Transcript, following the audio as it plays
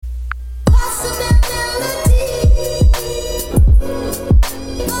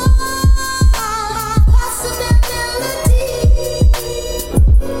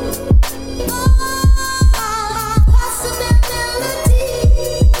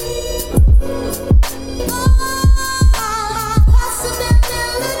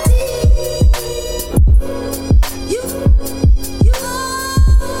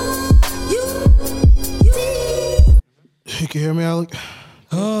Jeremy Alec.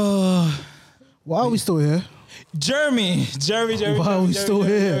 Why are we still here? Jeremy. Why are we still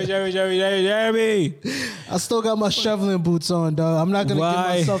here? Jeremy. I still got my shoveling boots on, dog. I'm not gonna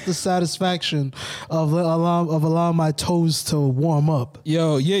give myself the satisfaction of allowing my toes to warm up.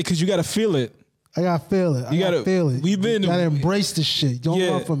 Yo, yeah, because you gotta feel it. I gotta feel it. I gotta feel it. You gotta embrace this shit. Don't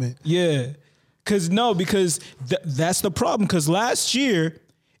run from it. Yeah. Because that's the problem. Because last year,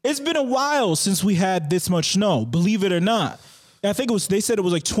 it's been a while since we had this much snow, believe it or not. I think they said it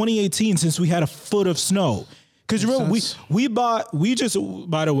was like 2018 since we had a foot of snow. Because remember,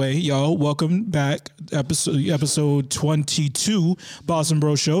 by the way, y'all, welcome back. Episode 22, Boston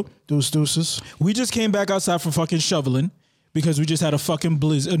Bro Show. Deuces. We just came back outside from fucking shoveling because we just had a fucking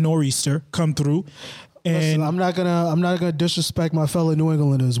blizzard, a nor'easter come through. And listen, I'm not gonna disrespect my fellow New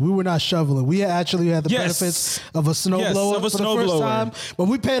Englanders. We were not shoveling. We actually had the benefits of a snowblower for the first time, but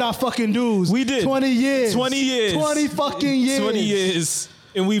we paid our fucking dues. We did 20 years, 20 fucking years, 20 years.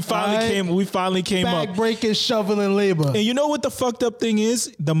 And we finally came up. Back breaking, shoveling labor. And you know what the fucked up thing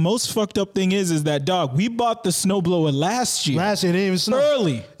is? The most fucked up thing is that, dog, we bought the snowblower last year. It didn't even snow.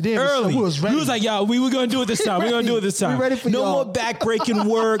 Early. We was ready. We was like, yo, we were going to do it this time. We're going to do it this time. We ready for no y'all. more back breaking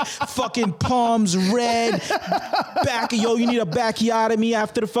work. Fucking palms red. You need a bacchiotomy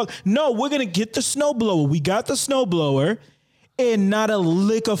after the fuck. No, we're going to get the snowblower. We got the snowblower. And not a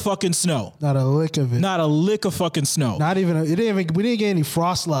lick of fucking snow. Not a lick of it. Not a lick of fucking snow. We didn't get any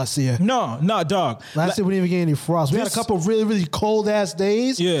frost last year. No, dog. Last year we didn't even get any frost. We had a couple of really, really cold ass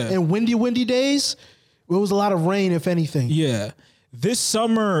days. Yeah. And windy days. It was a lot of rain, if anything. Yeah. This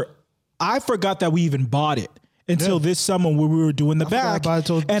summer, I forgot that we even bought it until this summer when we were doing the back.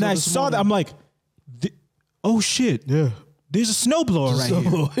 And I saw that. I'm like, oh shit. Yeah. There's a snowblower right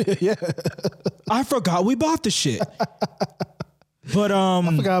here. Yeah. I forgot we bought the shit. But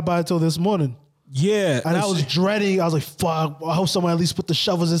I forgot about it until this morning. Yeah. And I was dreading. I was like, fuck, I hope someone at least put the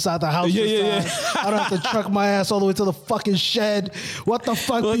shovels inside the house. Yeah. I don't have to truck my ass all the way to the fucking shed. What the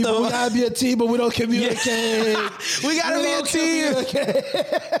fuck, people? We gotta be a team, but we don't communicate. We gotta be a team.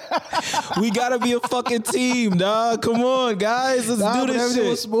 We gotta be a fucking team, dog. Come on, guys. Let's do this everything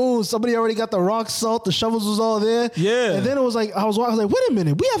shit. was smooth. Somebody already got the rock salt. The shovels was all there. Yeah. And then it was like, I was like, wait a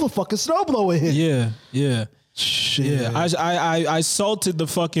minute. We have a fucking snowblower here. Yeah. Shit. Yeah, I salted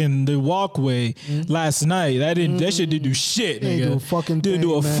the walkway last night. That shit didn't do shit, nigga. Do a fucking didn't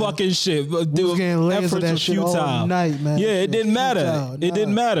do a man. fucking shit. We was getting layers of that shit all night, man. Yeah, it didn't matter. It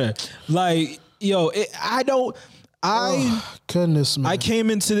didn't matter. Like, yo, goodness, man. I came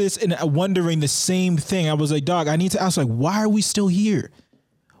into this and wondering the same thing. I was like, dog, I need to ask, like, why are we still here?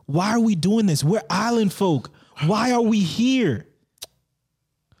 Why are we doing this? We're island folk. Why are we here?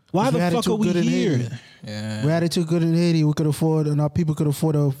 Why the fuck are we here? Yeah. We had it too good in Haiti. We could afford, and our people could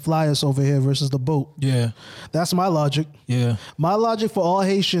afford to fly us over here versus the boat. Yeah. That's my logic. Yeah. My logic for all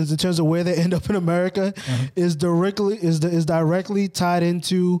Haitians in terms of where they end up in America is directly tied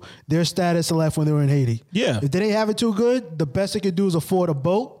into their status in life when they were in Haiti. Yeah. If they didn't have it too good, the best they could do is afford a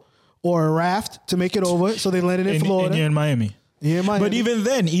boat or a raft to make it over. So they landed in Florida. And you're in Miami. Yeah, Miami. But even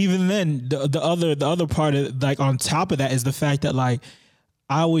then, the other part of, like, on top of that is the fact that, like,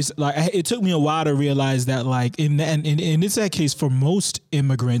 I always, like, it took me a while to realize that, like, and it's that case for most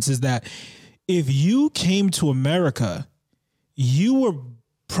immigrants, is that if you came to America, you were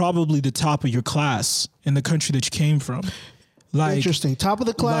probably the top of your class in the country that you came from. Like, interesting. Top of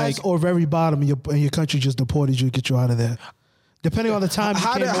the class, or very bottom, and your country just deported you to get you out of there. Depending on the time.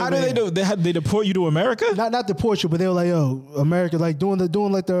 How do they do? They deport you to America? Not deport you, but they were like, yo, America, like doing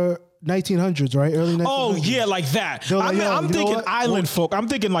like the 1900s, right? Early 1900s. Oh yeah, like that. Like, I'm thinking island folk. I'm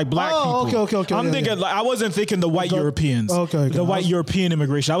thinking like black people. Okay. I'm thinking like, I wasn't thinking the white Europeans. Okay. The white European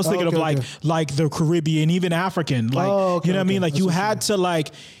immigration. I was thinking of like the Caribbean, even African. Like, you know what I mean? Like, you had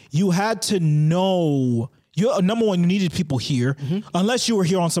to know. Number one, you needed people here, unless you were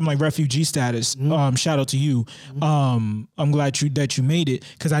here on some like refugee status. Shout out to you. I'm glad that you made it,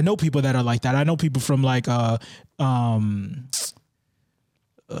 because I know people that are like that. I know people from like not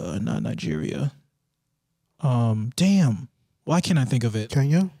Nigeria. Damn. Why can't I think of it?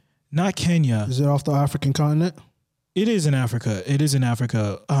 Kenya? Not Kenya. Is it off the African continent? It is in Africa.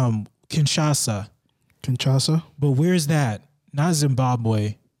 Kinshasa. But where's that? Not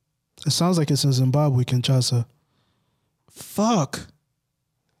Zimbabwe. It sounds like it's in Zimbabwe, Kinshasa. Fuck.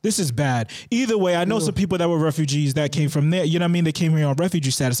 This is bad. Either way, I know some people that were refugees that came from there. You know what I mean? They came here on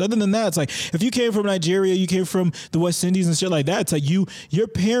refugee status. Other than that, it's like, if you came from Nigeria, you came from the West Indies and shit like that, it's like your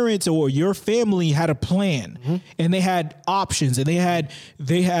parents or your family had a plan, and they had options, and they had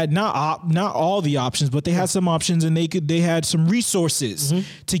not all the options, but they had some options, and they had some resources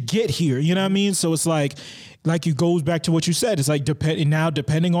to get here. You know what I mean? So it's like, like it goes back to what you said. It's like depending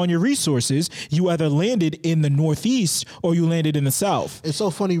on your resources, you either landed in the Northeast or you landed in the South. It's so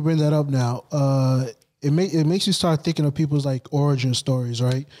funny you bring that up now. It makes you start thinking of people's like origin stories,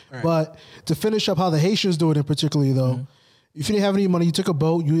 right? But to finish up how the Haitians do it in particular, though, if you didn't have any money, you took a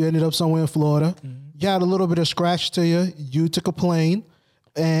boat, you ended up somewhere in Florida. You had a little bit of scratch to you. You took a plane,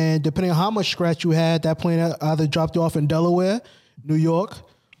 and depending on how much scratch you had, that plane either dropped you off in Delaware, New York,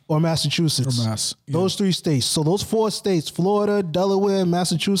 or Massachusetts. Those 3 states. So those 4 states, Florida, Delaware,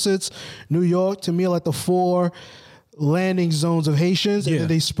 Massachusetts, New York, to me are like the 4 landing zones of Haitians, and then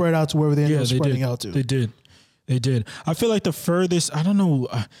they spread out to wherever they ended up spreading out to. They did. I feel like the furthest, I don't know,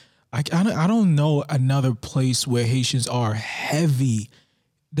 I don't know another place where Haitians are heavy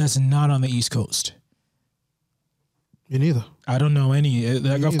that's not on the East Coast. Me neither. I don't know any.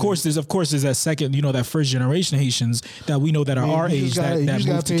 Like, of course, there's that second, that first generation Haitians that we know that are our age that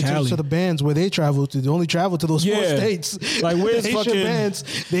moved to Cali. To the bands where they travel to. They only travel to those 4 states. Like where's the fucking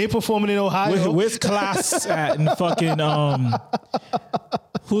bands? They ain't performing in Ohio. Where's Class at? And fucking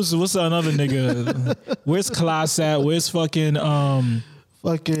what's another nigga? Where's Class at? Where's fucking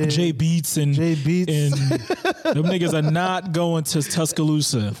Jay Beats and them niggas are not going to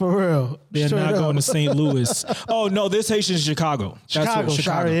Tuscaloosa. For real. They're not going to St. Louis. Oh no, this Haitian's in Chicago. Chicago.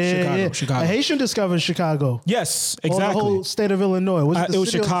 A Haitian discovered Chicago. Yes, exactly. Or the whole state of Illinois. It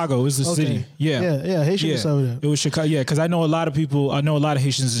was Chicago. It was the city. Yeah. Haitian discovered it. It was Chicago. Yeah, because I know a lot of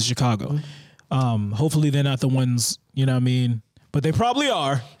Haitians in Chicago. Hopefully they're not the ones, you know what I mean? But they probably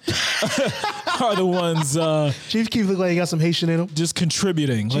are the ones. Chief Keef look like he got some Haitian in him. Just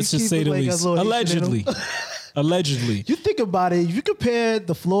contributing. Let's just say the least. Allegedly. Allegedly. You think about it, if you compare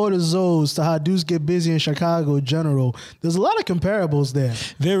the Florida zones to how dudes get busy in Chicago in general, there's a lot of comparables there.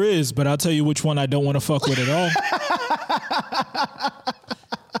 There is, but I'll tell you which one I don't want to fuck with at all.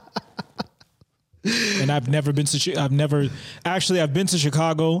 And I've never been to. I've been to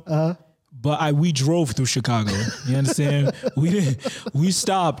Chicago. But we drove through Chicago. You understand? We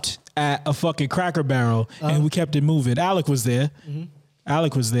stopped at a fucking Cracker Barrel and we kept it moving. Alec was there.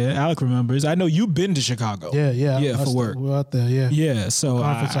 Alec remembers. I know you've been to Chicago. Yeah, for work. We were out there. Yeah. So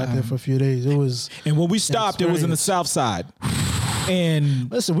conference out there for a few days. It was. And when we stopped, it was in the South Side. And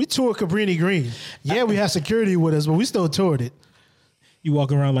listen, we toured Cabrini Green. Yeah, we had security with us, but we still toured it. You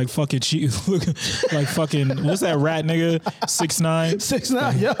walk around like fucking like fucking what's that rat nigga 6'9"?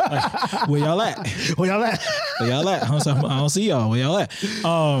 6'9", yeah. Like, where y'all at? Where y'all at? I don't see y'all. Where y'all at?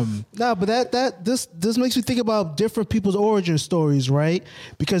 Nah, but this makes me think about different people's origin stories, right?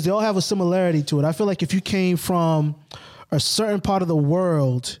 Because they all have a similarity to it. I feel like if you came from a certain part of the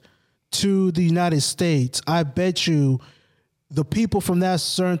world to the United States, I bet you the people from that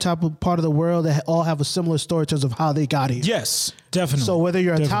certain type of part of the world that all have a similar story in terms of how they got here. Yes, definitely. So whether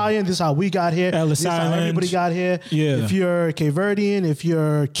you're Italian, this is how we got here. Ellis this is Island. how everybody got here. Yeah. If you're Cape Verdean, if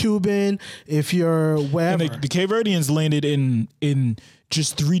you're Cuban, if you're wherever. And the Cape Verdeans landed in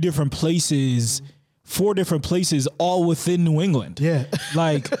just 3 different places, 4 different places, all within New England. Yeah.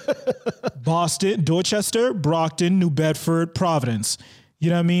 Like Boston, Dorchester, Brockton, New Bedford, Providence. You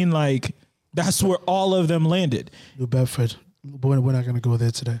know what I mean? Like that's where all of them landed. New Bedford. We're not going to go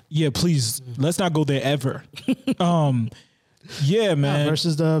there today. Yeah, please. Let's not go there ever. Yeah, man.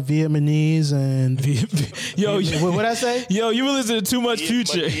 Versus the Vietnamese and what'd I say? Yo, you were listening to too much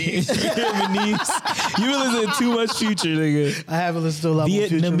Future. Vietnamese. You were listening to too much Future, nigga. I haven't listened to a lot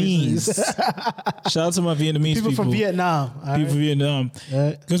Vietnamese. Shout out to my Vietnamese people. People from Vietnam. People from Vietnam.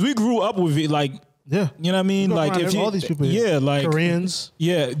 Because we grew up with like. Yeah. You know what I mean? Like if all these people. Yeah, like Koreans.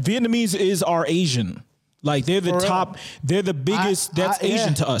 Yeah, Vietnamese is our Asian. Like they're the top, they're the biggest. That's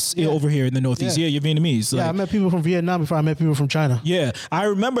Asian to us over here in the Northeast. Yeah, you're Vietnamese. Like, I met people from Vietnam before I met people from China. Yeah, I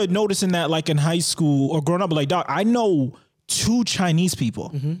remember noticing that like in high school or growing up. Like, dog, I know 2 Chinese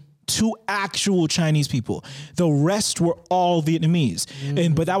people, 2 actual Chinese people. The rest were all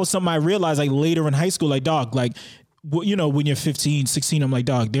Vietnamese. But that was something I realized like later in high school. Like, dog, like. You know, when you're 15, 16, I'm like,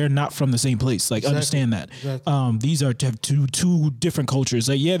 dog, they're not from the same place. Like, understand that. Exactly. These are two different cultures.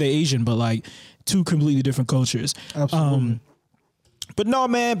 Like, yeah, they're Asian, but like 2 completely different cultures. Absolutely. But no,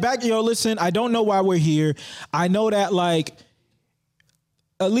 man, listen, I don't know why we're here. I know that like,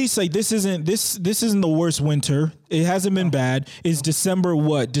 at least like this isn't the worst winter. It hasn't been bad. It's December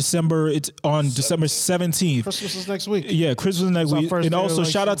what? It's on December 17th. Christmas is next week. Yeah, Christmas is next week. And also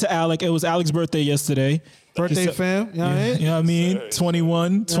shout out to Alec. It was Alec's birthday yesterday. Birthday fam. You know what I mean? You know what I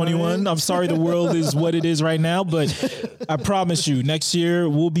mean? 21. I'm sorry the world is what it is right now, but I promise you next year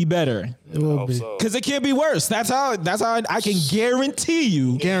will be better. It will be. Because it can't be worse. That's how I can guarantee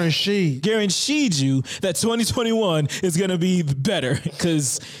you. Guaranteed you that 2021 is going to be better.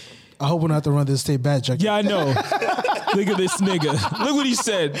 Because I hope we don't have to run this tape back, Jack. Yeah, I know. Look at this nigga. Look what he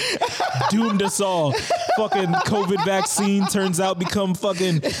said. Doomed us all. Fucking COVID vaccine turns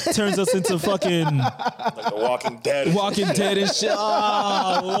us into fucking Like a Walking Dead. Walking Dead and shit.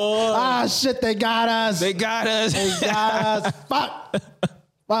 Oh, Lord. Ah, shit, they got us. They got us. They got us. Fuck.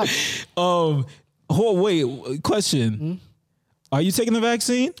 Fuck. Wait, question. Are you taking the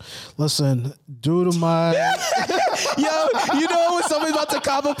vaccine? Listen, due to my... Yo, you know when somebody's about to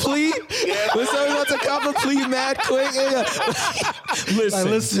cop a plea? When somebody's about to cop a plea mad quick?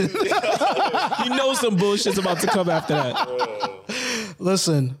 Listen. You know some bullshit's about to come after that.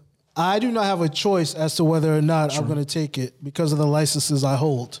 Listen, I do not have a choice as to whether or not I'm going to take it because of the licenses I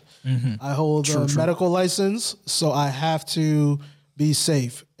hold. I hold a medical license, so I have to be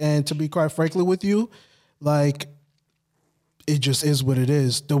safe. And to be quite frankly with you, like... it just is what it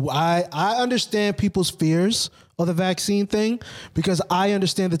is. I understand people's fears of the vaccine thing because I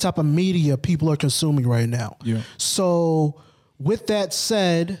understand the type of media people are consuming right now. Yeah. So with that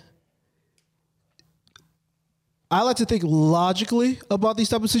said, I like to think logically about these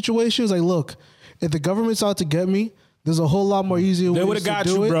type of situations. Like, look, if the government's out to get me, there's a whole lot more easier ways They would have got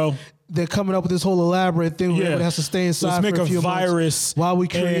you, bro. They're coming up with this whole elaborate thing where everyone has to stay inside Let's for make a few a virus months while we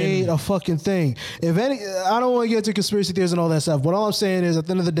create a fucking thing. If any, I don't want to get into conspiracy theories and all that stuff, but all I'm saying is at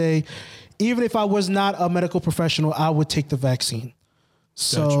the end of the day, even if I was not a medical professional, I would take the vaccine.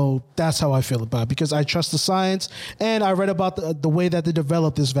 So that's how I feel about it because I trust the science and I read about the way that they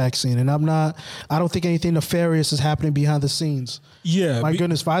developed this vaccine and I don't think anything nefarious is happening behind the scenes. Yeah. My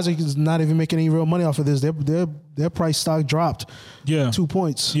goodness, Pfizer is not even making any real money off of this. Their price stock dropped 2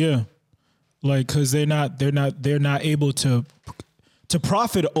 points. Yeah. Like, cause they're not able to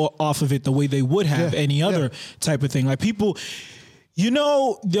profit off of it the way they would have any other type of thing. Like people,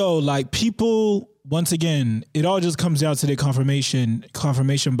 like people, once again, it all just comes down to their confirmation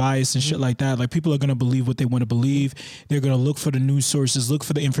bias and shit like that. Like people are going to believe what they want to believe. They're going to look for the news sources, look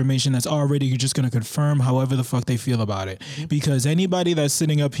for the information that's already, you're just going to confirm however the fuck they feel about it. Because anybody that's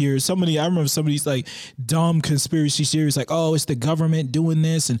sitting up here, I remember somebody's like dumb conspiracy theories, like, oh, it's the government doing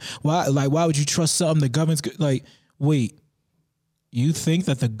this. And why would you trust something the government's like, wait, you think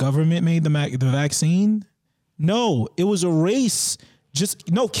that the government made the vaccine? No, it was a race.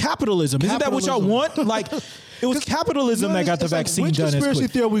 Capitalism. Isn't that what y'all want? Like, it was capitalism that got the vaccine which done. Which conspiracy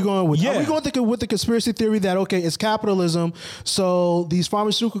theory are we going with? Yeah. Are we going with the conspiracy theory that, okay, it's capitalism, so these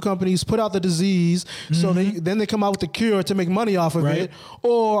pharmaceutical companies put out the disease, so then they come out with the cure to make money off of it?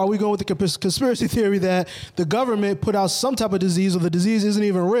 Or are we going with the conspiracy theory that the government put out some type of disease or the disease isn't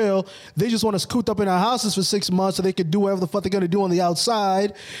even real, they just want us cooped up in our houses for 6 months so they can do whatever the fuck they're going to do on the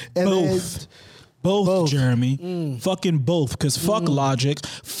outside? And Both, Jeremy. Fucking both. Because fuck logic.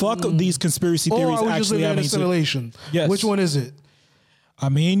 Fuck these conspiracy theories or are we actually just living in having a simulation? Yes. Which one is it? I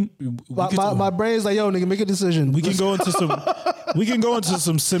mean, my brain's like, yo, nigga, make a decision. We can go into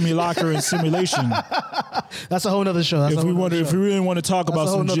some simulacra and simulation. That's a whole nother show. If we really want to talk about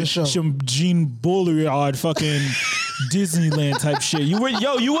some Gene Bullard fucking Disneyland type shit. You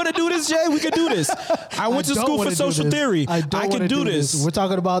want to do this, Jay? We can do this. I went to school for social theory. I can do this. We're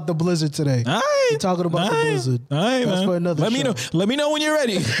talking about the Blizzard today. All right. We're talking about the Blizzard. All right, that's man. for another show. Let me know when you're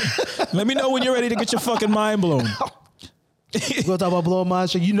ready. Let me know when you're ready to get your fucking mind blown. We're gonna talk about blowing mind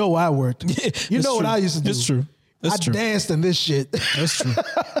shit. You know where I worked. You know what I used to do. It's true. I danced in this shit. That's true.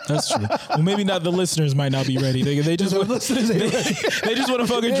 That's true. Well, maybe not. The listeners might not be ready. They just want to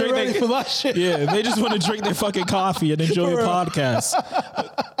fucking drink ready for my shit. Yeah, they just want to drink their fucking coffee and enjoy your podcast.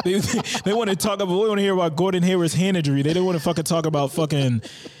 They want to talk about. We want to hear about Gordon Hayward's hand injury. They don't want to fucking talk about fucking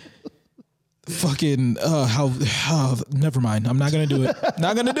never mind. I'm not gonna do it.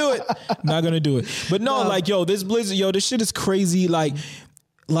 Not gonna do it. But no, like, yo, this Blizzard, this shit is crazy. Like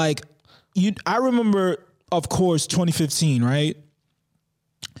I remember, of course, 2015, right?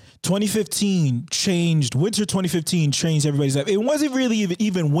 2015 changed. Winter 2015 changed everybody's life. It wasn't really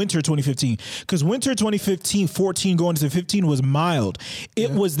even winter 2015 because winter 2015, 14 going into 15 was mild.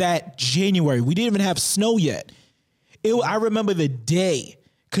 It was that January. We didn't even have snow yet. I remember the day.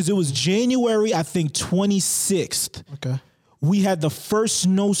 Because it was January, I think, 26th. Okay. We had the first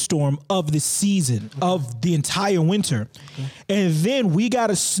snowstorm of the season, of the entire winter. Okay. And then we got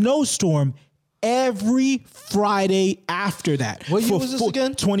a snowstorm every Friday after that. What year was this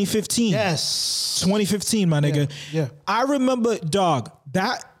again? 2015. Yes. 2015, my nigga. Yeah. I remember, dog,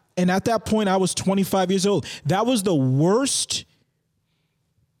 and at that point, I was 25 years old. That was the worst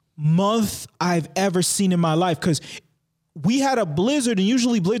month I've ever seen in my life because we had a blizzard, and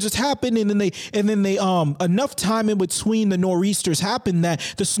usually blizzards happen, and then they enough time in between the nor'easters happen that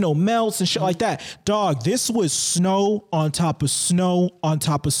the snow melts and shit like that. Dog, this was snow on top of snow on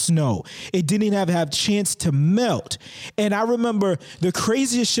top of snow. It didn't even have a chance to melt. And I remember the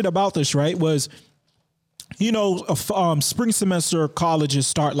craziest shit about this, right, was, you know, spring semester colleges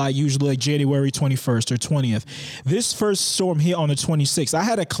start like usually like January 21st or 20th. This first storm hit on the 26th. I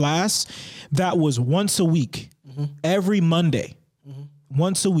had a class that was once a week, every Monday,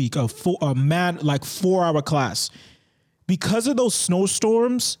 once a week, a 4-hour class. Because of those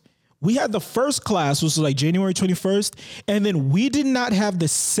snowstorms, we had the first class, which was like January 21st, and then we did not have the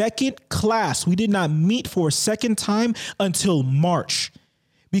second class. We did not meet for a second time until March.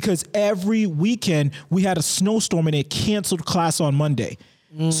 Because every weekend we had a snowstorm and it canceled class on Monday.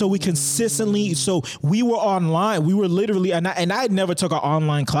 So we consistently, so we were online. We were literally, and I had never took an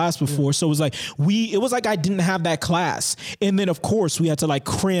online class before. So it was like I didn't have that class. And then of course we had to like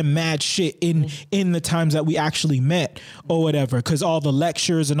cram mad shit in the times that we actually met or whatever. Cause all the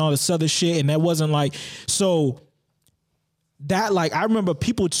lectures and all this other shit. And that wasn't like, so that, like, I remember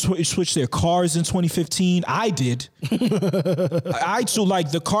people switched their cars in 2015. I did. So like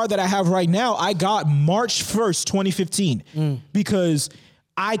the car that I have right now, I got March 1st, 2015 because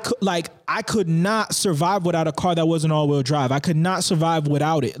I could not survive without a car that wasn't all-wheel drive. I could not survive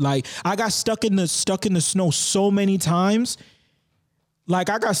without it. Like I got stuck in the snow so many times.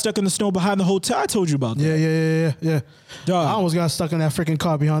 Like I got stuck in the snow behind the hotel. I told you about that. Yeah. Dog. I almost got stuck in that freaking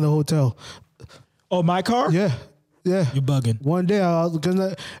car behind the hotel. Oh, my car? Yeah. You're bugging. One day,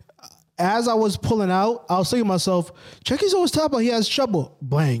 as I was pulling out, I was thinking to myself, check his always top about he has trouble.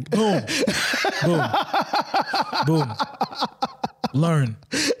 Bang. Boom. Boom. Boom. Learn.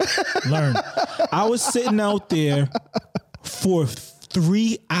 I was sitting out there for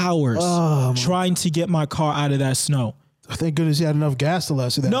 3 hours trying to get my car out of that snow. Thank goodness he had enough gas to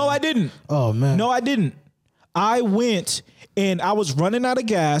last you that. No, I didn't. Oh, man. No, I didn't. I went and I was running out of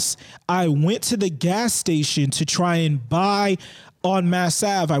gas. I went to the gas station to try and buy on Mass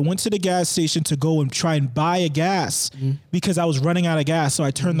Ave. I went to the gas station to go and try and buy a gas because I was running out of gas. So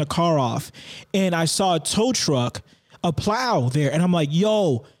I turned the car off and I saw a tow truck, a plow there. And I'm like,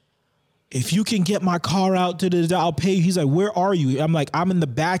 yo, if you can get my car out to the, I'll pay you. He's like, where are you? I'm like, I'm in the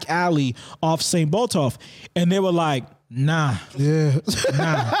back alley off St. Botolph. And they were like, nah. Yeah.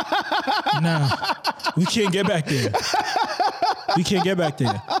 Nah. We can't get back there.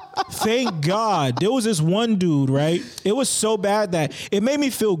 Thank God. There was this one dude, right? It was so bad that it made me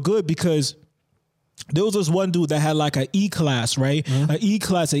feel good because there was this one dude that had like an E-Class, right? An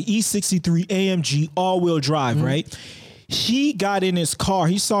E-Class, an E63 AMG all-wheel drive, right? He got in his car.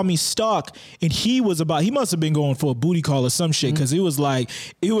 He saw me stuck, and he must have been going for a booty call or some shit because it was like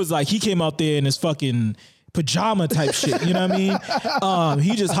he came out there in his fucking pajama type shit. You know what I mean?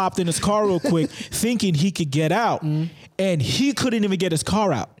 He just hopped in his car real quick thinking he could get out, and he couldn't even get his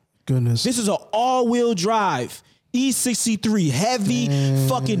car out. Goodness. This is an all-wheel drive E63 heavy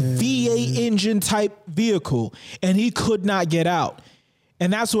fucking V8 engine type vehicle, and he could not get out.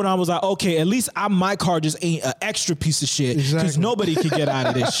 And that's when I was like, okay, at least my car just ain't an extra piece of shit because nobody could get out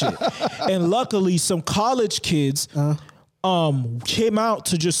of this shit. And luckily, some college kids came out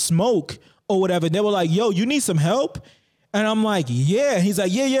to just smoke or whatever. They were like, yo, you need some help? And I'm like, yeah. He's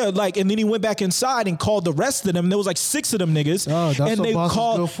like, yeah. Like, and then he went back inside and called the rest of them. There was like 6 of them niggas. Oh, that's and they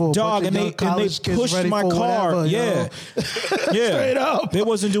called dog and they pushed my car. Whatever, yeah. Straight up. They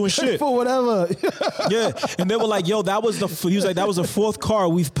wasn't doing shit. For whatever. Yeah. And they were like, yo, that was the 4th car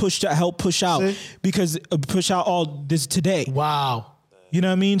we've pushed out, helped push out because push out all this today. Wow. You know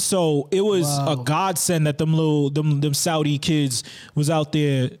what I mean? So it was a godsend that them Saudi kids was out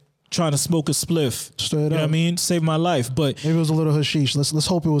there trying to smoke a spliff. Straight up. You know what I mean? Saved my life. But maybe it was a little hashish. Let's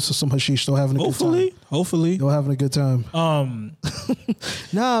hope it was some hashish. Still having a good time. Hopefully. Still having a good time.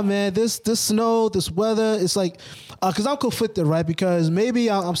 Nah, man, this snow, this weather, it's like, cause I'm conflicted, right? Because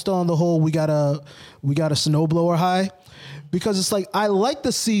maybe I'm still on the whole, we got a snowblower high, because it's like, I like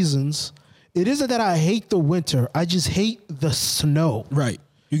the seasons. It isn't that I hate the winter. I just hate the snow. Right.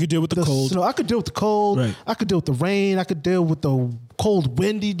 You could deal with the cold. Snow. I could deal with the cold. Right. I could deal with the rain. I could deal with the cold,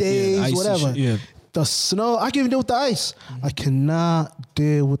 windy days, whatever. Yeah. The snow, I can even deal with the ice. I cannot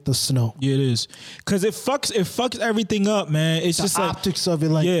deal with the snow. Yeah, it is. Cause it fucks everything up, man. It's just the like optics of it.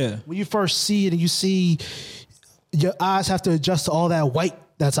 Like when you first see it and you see your eyes have to adjust to all that white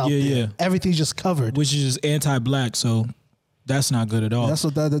that's out there. Yeah. Everything's just covered. Which is just anti-black, so that's not good at all. That's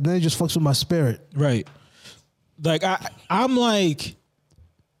what then it just fucks with my spirit. Right. Like I'm like,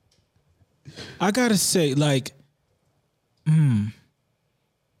 I gotta say, like,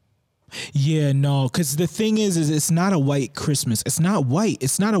 Yeah, no, because the thing is it's not a white Christmas. It's not white.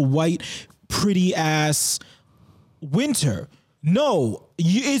 It's not a white, pretty ass winter. No,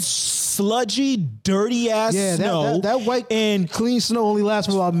 it's sludgy, dirty ass snow. That white and clean snow only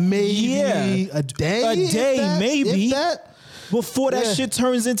lasts for about maybe a day. Maybe. If that. Before that shit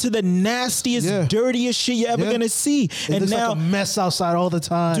turns into the nastiest, dirtiest shit you're ever gonna see. And now like a mess outside all the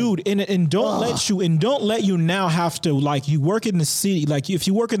time. Dude, and don't let you now have to, like, you work in the city. Like, if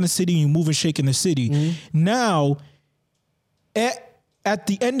you work in the city and you move and shake in the city, now at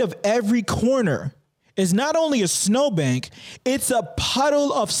the end of every corner is not only a snowbank, it's a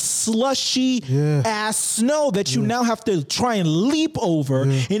puddle of slushy ass snow that you now have to try and leap over.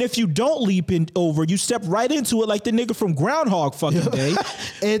 And if you don't leap over, you step right into it like the nigga from Groundhog fucking Day.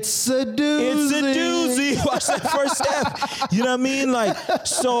 It's a doozy. It's a doozy. Watch that first step. You know what I mean? Like,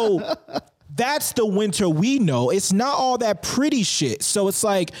 so that's the winter we know. It's not all that pretty shit. So it's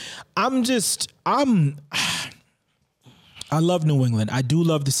like, I love New England. I do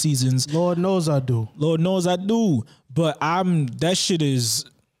love the seasons. Lord knows I do. But that shit's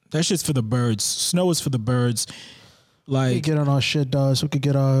for the birds. Snow is for the birds. Like, we get on our shit, dog. So we could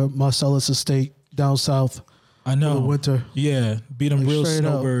get our Marcellus estate down south. I know. For the winter. Yeah. Be them real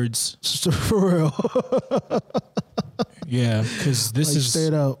snowbirds. For real. Yeah. Because this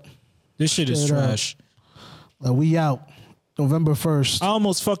shit is trash. Like, we out. November 1st. I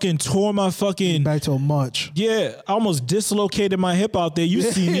almost fucking tore my fucking... Back till March. Yeah, I almost dislocated my hip out there. You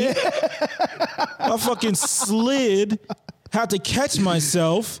see me. I fucking slid. Had to catch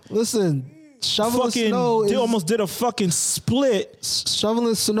myself. Listen, shoveling snow almost did a fucking split.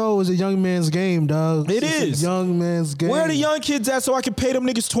 Shoveling snow is a young man's game, dog. It's a young man's game. Where are the young kids at so I can pay them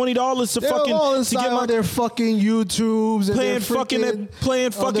niggas $20 to get my their fucking YouTubes and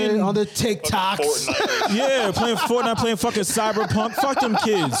playing fucking on their TikToks. Yeah, playing Fortnite, playing fucking Cyberpunk. Fuck them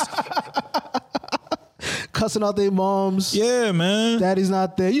kids. Cussing out their moms. Yeah, man. Daddy's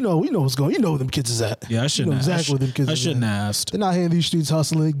not there. You know what's going. You know where them kids is at. Yeah, I shouldn't. Exactly where them kids. I shouldn't have asked. They're not here in these streets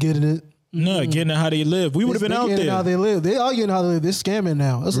hustling, getting it. No, getting how they live. We would have been out there. How they live. They are getting how they live. They're scamming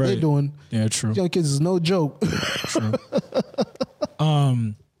now. That's what they're doing. Yeah, true. Young kids is no joke. True.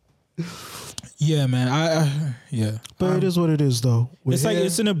 Yeah, man. Yeah. But it is what it is, though. It's like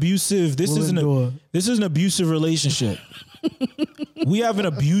it's an abusive. This is an abusive relationship. We have an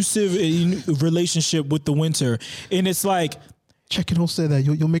abusive relationship with the winter, and it's like. Check it, don't say that.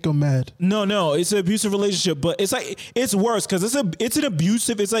 You'll make them mad. No, it's an abusive relationship, but it's like it's worse because it's an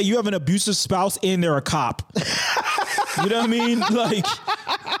abusive. It's like you have an abusive spouse and they're a cop. You know what I mean? Like,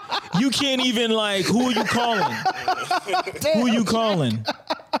 you can't even, like, who are you calling? Who are you calling?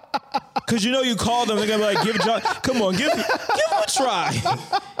 Because you call them, they're gonna be like, give him a try.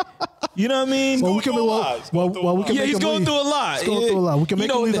 You know what I mean? Well, we can he's going through a lot. He's going through a lot. We can make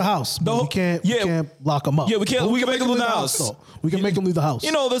him leave the house, but we can't lock him up. Yeah, we can make him leave the house. We can make him leave the house.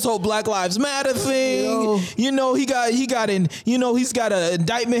 You know, this whole Black Lives Matter thing. He's got an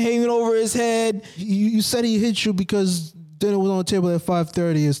indictment hanging over his head. You said he hit you because dinner was on the table at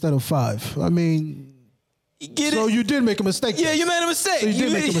 5:30 instead of 5. I mean, you did make a mistake. Yeah, you made a mistake. So you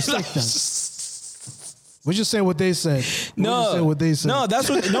did make a mistake then. We're just saying what they said. No, that's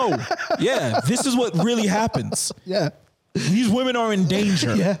what. No, yeah, this is what really happens. Yeah, these women are in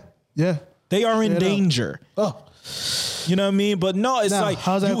danger. Yeah, they are in danger. Oh, you know what I mean? But no, it's like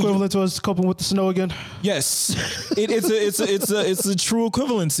how's that equivalent to us coping with the snow again? Yes, it's a true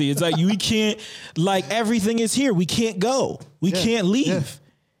equivalency. It's like we can't, like, everything is here. We can't go. We can't leave. Yeah.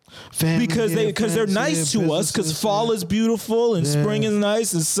 Family because they're nice to us, because fall is beautiful and spring is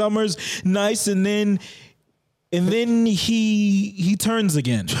nice and summer's nice, and then he turns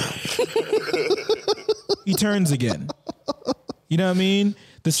again. He turns again. You know what I mean?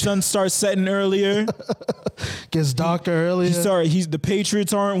 The sun starts setting earlier. Gets darker earlier. The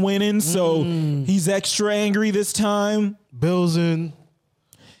Patriots aren't winning, so he's extra angry this time. Bill's in.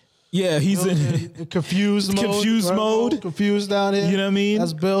 Yeah, he's in confused mode. Confused mode. Confused down here. You know what I mean?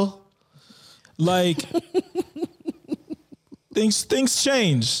 That's Bill. Like, things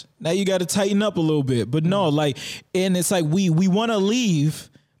change. Now you got to tighten up a little bit. But no, like, and it's like we want to leave,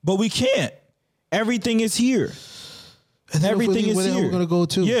 but we can't. Everything is here. Everything is here. We're gonna go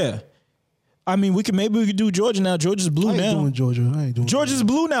to. Yeah. I mean, we could do Georgia now. Georgia's blue now. I ain't doing Georgia's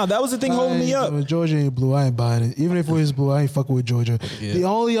blue now. That was the thing holding me up. Georgia ain't blue. I ain't buying it. Even if it is blue, I ain't fucking with Georgia. Yeah. The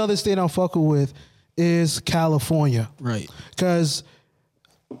only other state I'm fucking with is California. Right. Because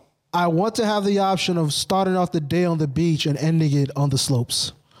I want to have the option of starting off the day on the beach and ending it on the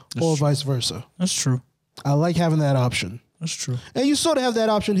slopes. Or vice versa. That's true. I like having that option. That's true. And you sort of have that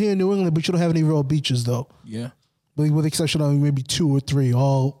option here in New England, but you don't have any real beaches, though. Yeah. With the exception of maybe 2 or 3,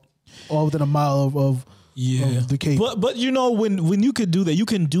 all all within a mile of the Cape. But you know, when you could do that, you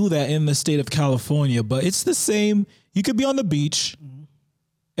can do that in the state of California, but it's the same. You could be on the beach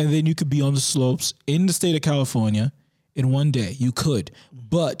and then you could be on the slopes in the state of California in one day. You could,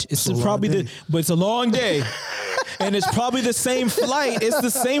 but it's probably but it's a long day. And it's probably the same flight. It's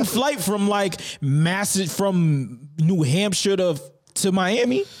the same flight from from New Hampshire to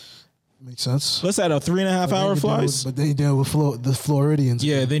Miami. Makes sense. What's that, a 3.5 hour flight? But then you're dealing with the Floridians.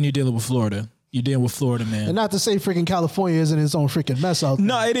 Yeah, then you're dealing with Florida. You're dealing with Florida, man. And not to say freaking California isn't its own freaking mess out there.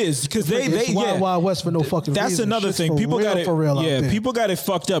 No, it is because it's Wild West for no fucking That's reason. another Shit's thing. People got it. for real Yeah, out there. people got it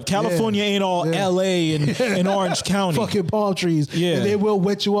fucked up. California ain't all L.A. and Orange County. Fucking palm trees. Yeah. And they will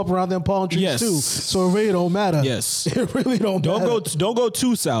wet you up around them palm trees too. So it really don't matter. Yes. It really don't matter. Don't go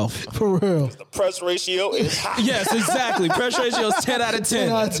too south. For real. The press ratio is high. Yes, exactly. Pressure ratio is 10 out of 10. 10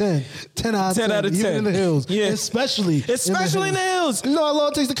 out of 10. 10 out of 10. 10 out of 10. Even in the hills. Yeah. Especially in the hills. You know how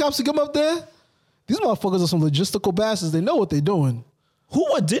long it takes the cops to come up there? These motherfuckers are some logistical bastards. They know what they're doing.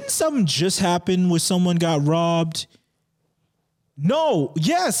 Didn't something just happen where someone got robbed? No.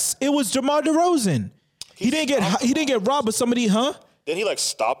 Yes, it was DeMar DeRozan. He didn't get robbed, but somebody, Did he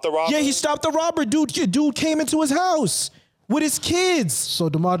stop the robber? Yeah, he stopped the robber. Dude came into his house with his kids. So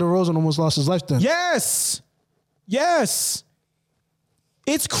DeMar DeRozan almost lost his life then. Yes.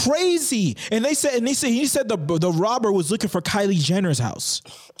 It's crazy. And he said the robber was looking for Kylie Jenner's house.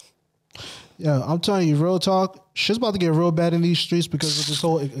 Yeah, I'm telling you, real talk, shit's about to get real bad in these streets because of this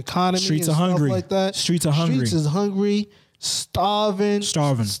whole economy. Streets and are hungry. Stuff like that. Streets are hungry. Streets is hungry, starving.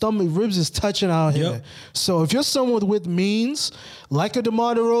 Stomach ribs is touching out here. So if you're someone with means, like a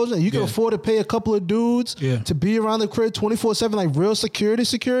DeMar DeRozan, you can afford to pay a couple of dudes to be around the crib 24/7, like real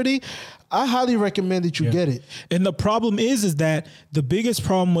security. I highly recommend that you get it. And the problem is that the biggest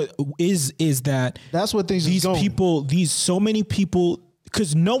problem is that that's what these people, so many people.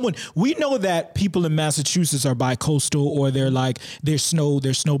 Because we know that people in Massachusetts are bi-coastal or they're snow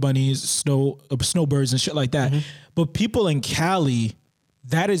bunnies, snowbirds and shit like that. Mm-hmm. But people in Cali,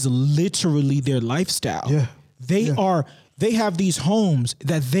 that is literally their lifestyle. Yeah. They have these homes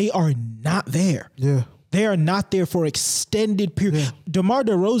that they are not there. Yeah. They are not there for extended period. Yeah. DeMar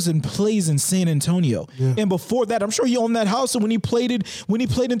DeRozan plays in San Antonio. Yeah. And before that, I'm sure he owned that house when he played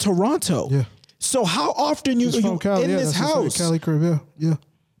in Toronto. Yeah. So how often are you in this house? Cali crib, yeah.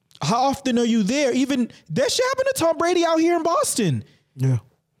 How often are you there? Even that shit happened to Tom Brady out here in Boston. Yeah.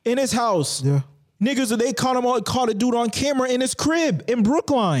 In his house. Yeah. Niggas, they caught a dude on camera in his crib in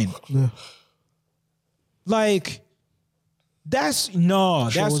Brookline. Yeah. That's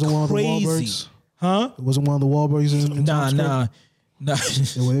crazy. Huh? It wasn't one of the Wahlbergs in Nah.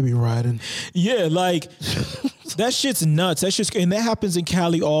 The way they be riding. Yeah, that shit's nuts. And that happens in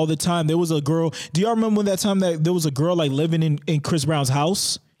Cali all the time. There was a girl. Do y'all remember that time that there was a girl living in Chris Brown's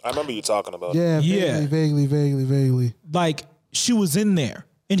house? I remember you talking about. Yeah, vaguely. She was in there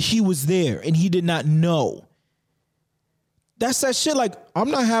and he was there and he did not know. That's that shit.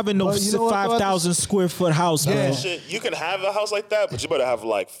 I'm not having no 5,000 square foot house. Yeah, shit. You can have a house like that, but you better have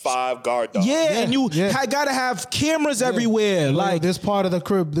 5 guard dogs. Yeah, and you gotta have cameras everywhere. This part of the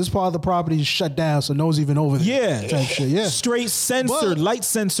crib, this part of the property is shut down, so no one's even over there. Yeah, type shit. Yeah, straight censored, light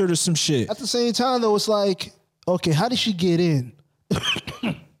censored, or some shit. At the same time, though, it's okay, how did she get in?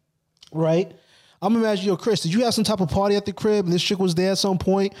 Right. I'm imagining, Chris, did you have some type of party at the crib and this chick was there at some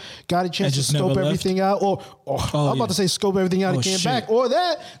point, got a chance to scope everything out? I'm about to say scope everything out and came back. Or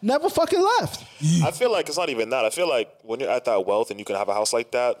that, never fucking left. I feel like it's not even that. I feel like when you're at that wealth and you can have a house like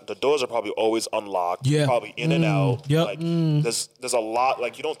that, the doors are probably always unlocked. Yeah. Probably in and out. Yep. There's a lot,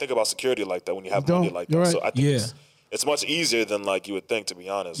 you don't think about security like that when you have money like that. Right. So I think it's much easier than you would think, to be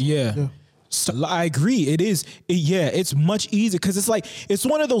honest. Yeah. So I agree. It is. It's much easier because it's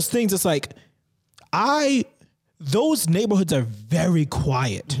one of those things. It's those neighborhoods are very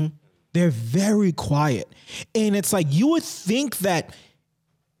quiet. Mm-hmm. They're very quiet. And it's you would think that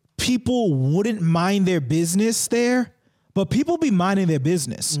people wouldn't mind their business there, but people be minding their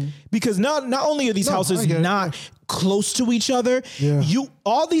business because not only are these houses not close to each other,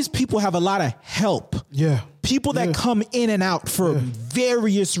 all these people have a lot of help. Yeah. People that come in and out for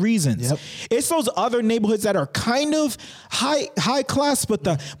various reasons. Yep. It's those other neighborhoods that are kind of high class, but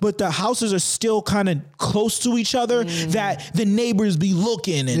the houses are still kind of close to each other. That the neighbors be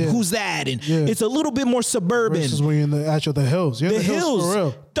looking and who's that, and it's a little bit more suburban. Versus when you're in the hills. You're the hills, for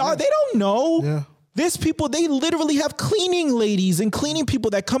real. Dog, they don't know. Yeah. There's people, they literally have cleaning ladies and cleaning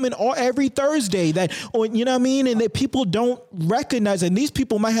people that come in every Thursday you know what I mean? And that people don't recognize. And these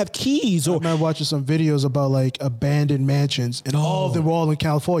people might have keys. I remember watching some videos about abandoned mansions and all of them were all in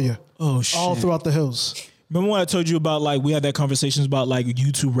California. Oh, shit. All throughout the hills. Remember when I told you about like we had that conversations about like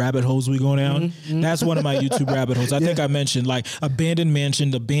YouTube rabbit holes we go down? That's one of my YouTube rabbit holes. I think I mentioned like abandoned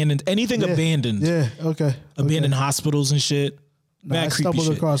mansion, anything abandoned. Yeah, okay. Abandoned hospitals and shit. I stumbled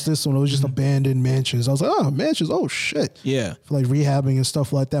across this one. It was just abandoned mansions. I was like, oh, mansions. Oh shit. Yeah. For like rehabbing and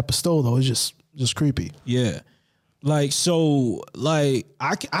stuff like that. But still though, it's just creepy. Yeah. Like, so like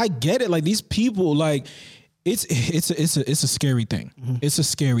I get it. Like these people, like it's a scary thing. It's a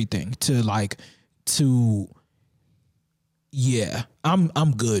scary thing yeah,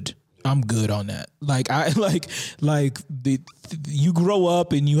 I'm good. I'm good on that. Like you grow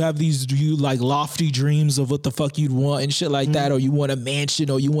up and you have these like lofty dreams of what the fuck you'd want and shit like that, or you want a mansion,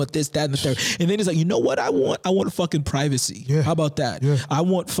 or you want this, that, and the third. And then it's like, you know what I want fucking privacy. Yeah. How about that? Yeah. I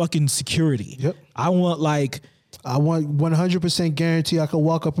want fucking security. Yep. I want 100% guarantee I could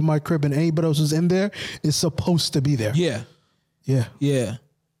walk up in my crib and anybody else who's in there is supposed to be there. Yeah. Yeah. Yeah.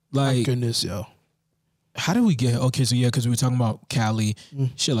 My Like, goodness, yo. how did we get? Okay, so yeah, because we were talking about Cali,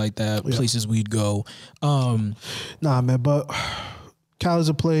 shit like that, places we'd go. Nah, man, but Cali's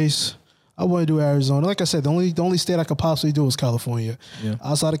a place. I want to do Arizona. Like I said, the only state I could possibly do is California. Yeah.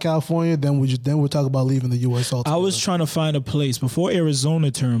 Outside of California, then we'll talk about leaving the U.S. altogether. I was trying to find a place before Arizona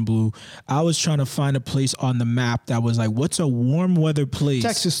turned blue. I was trying to find a place on the map that was like, what's a warm weather place?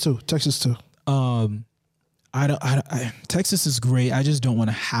 Texas too. Texas is great. I just don't want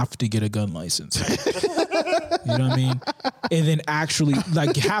to have to get a gun license. You know what I mean? And then actually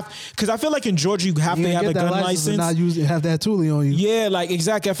like because I feel like in Georgia you have to have a gun license. And not have that toolie on you. Yeah, like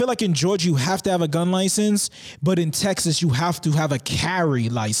exactly. I feel like in Georgia you have to have a gun license, but in Texas you have to have a carry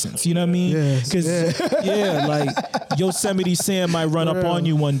license. You know what I mean? Because like Yosemite Sam might run up on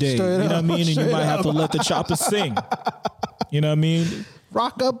you one day. You know what I mean? And you might have to let the chopper sing. You know what I mean?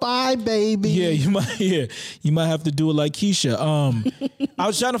 Rock-a-bye, baby. Yeah, you might have to do it like Keisha. I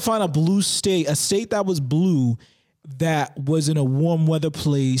was trying to find a state that was blue that was in a warm weather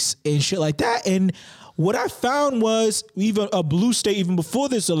place and shit like that. And what I found was even a blue state even before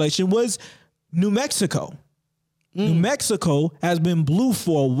this election was New Mexico. New Mexico has been blue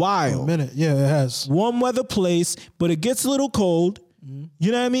for a while. A minute. Yeah, it has. Warm weather place, but it gets a little cold.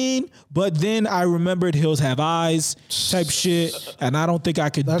 You know what I mean? But then I remembered Hills Have Eyes type shit, and I don't think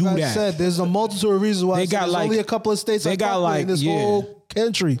I could do that. Like I said, there's a multitude of reasons why there's only a couple of states in this whole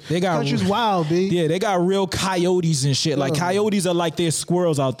country. Country's wild, B. Yeah, they got real coyotes and shit. Like coyotes are like there's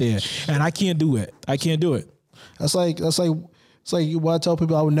squirrels out there, and I can't do it. It's like what I tell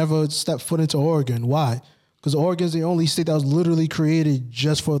people, I would never step foot into Oregon. Why? Because Oregon is the only state that was literally created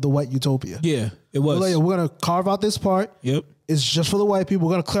just for the white utopia. Yeah, it was. We're gonna carve out this part. Yep. It's just for the white people.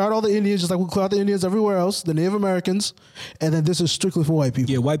 We're going to clear out all the Indians just like we clear out the Indians everywhere else, the Native Americans. And then this is strictly for white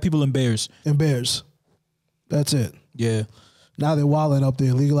people. Yeah, white people and bears. That's it. Yeah. Now they're wilding up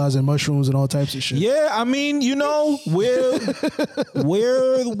there, legalizing mushrooms and all types of shit. Yeah, I mean, you know, where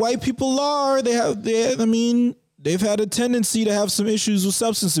white people are, they've had a tendency to have some issues with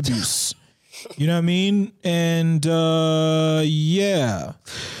substance abuse. You know what I mean? And yeah.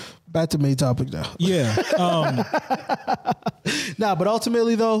 Back to main topic now. Yeah. But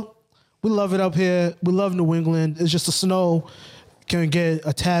ultimately though, we love it up here. We love New England. It's just the snow can get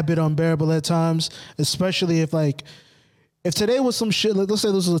a tad bit unbearable at times, especially if today was some shit, like let's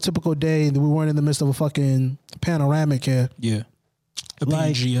say this was a typical day and we weren't in the midst of a fucking panoramic here. Yeah.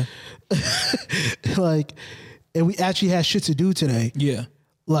 And we actually had shit to do today. Yeah.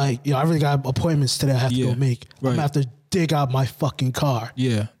 I really got appointments today I have to go make. Right. I'm gonna have to dig out my fucking car.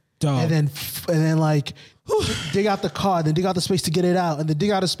 Yeah. Dog. And then dig out the car, then dig out the space to get it out, and then dig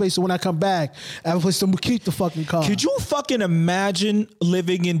out a space so when I come back, I have a place to keep the fucking car. Could you fucking imagine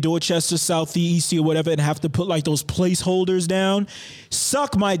living in Dorchester, Southeast, or whatever, and have to put like those placeholders down?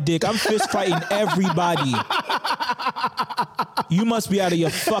 Suck my dick. I'm fist fighting everybody. You must be out of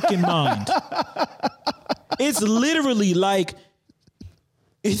your fucking mind. It's literally like.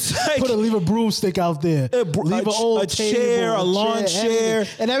 It's like leave a broomstick out there. Leave an old table, chair, a lawn chair.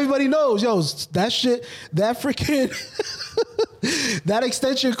 And everybody knows, that shit, that freaking that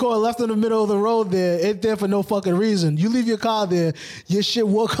extension cord left in the middle of the road there, ain't there for no fucking reason. You leave your car there, your shit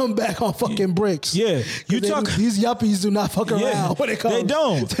will come back on fucking bricks. Yeah. These yuppies do not fuck around when it comes. They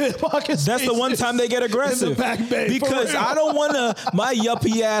don't. That's the one time they get aggressive. In the back bay, because I don't want my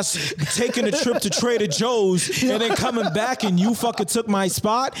yuppie ass taking a trip to Trader Joe's and then coming back and you fucking took my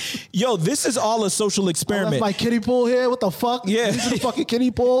spot. Yo, this is all a social experiment. My kiddie pool here. What the fuck? Yeah. This is the fucking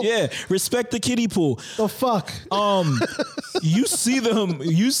kiddie pool. Yeah. Respect the kiddie pool. The fuck? You see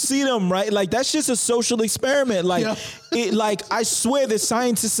them, right? Like that's just a social experiment. Like I swear there's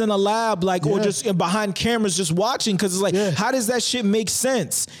scientists in a lab, or just behind cameras just watching, because it's like, how does that shit make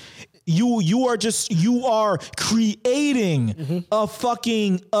sense? You are creating a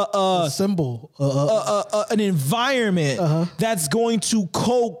fucking a symbol, an environment that's going to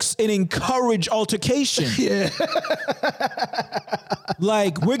coax and encourage altercation. Yeah.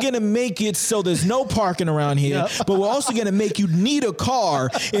 Like, we're gonna make it so there's no parking around here, but we're also gonna make you need a car,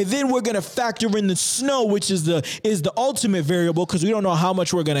 and then we're gonna factor in the snow, which is the ultimate variable because we don't know how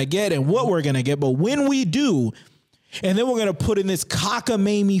much we're gonna get and what we're gonna get. But when we do, and then we're gonna put in this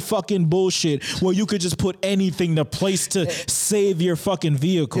cockamamie fucking bullshit where you could just put anything to place to save your fucking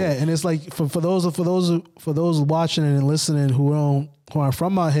vehicle. Yeah, and it's like for those watching and listening who aren't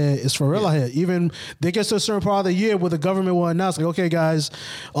from out here, it's for real out here. Even they get to a certain part of the year where the government will announce, like, okay, guys,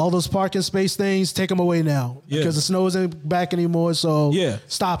 all those parking space things, take them away now because the snow isn't back anymore. So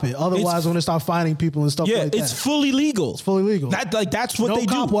stop it. Otherwise, when they start finding people and stuff like that, it's fully legal. It's fully legal. That's what they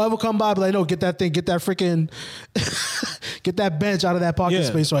do. No cop will ever come by, but like, no, get that thing, get that freaking, get that bench out of that parking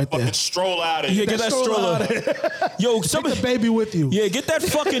space right there. Fucking stroll out of here. Yeah, get that stroller. Yo, take the baby with you. Yeah, get that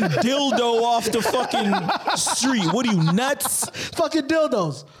fucking dildo off the fucking street. What are you, nuts? Fucking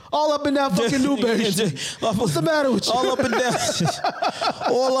dildos all up and down fucking Newberry Street. What's the matter with you? All up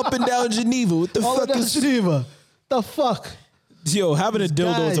and down Geneva. What the fuck is Geneva? The fuck? Yo, having a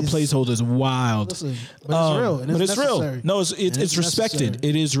dildo as a placeholder is wild. Listen, but it's real. And it's real. No, it's respected.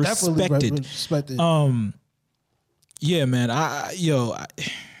 It is respected. Yeah, man.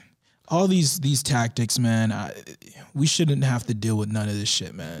 All these tactics, man. We shouldn't have to deal with none of this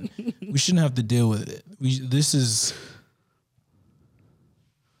shit, man. We shouldn't have to deal with it. This is.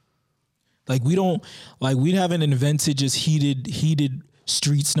 Like, we haven't invented just heated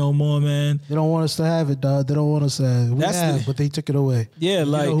streets no more, man. They don't want us to have it, dog. They don't want us to have it. But they took it away. Yeah, you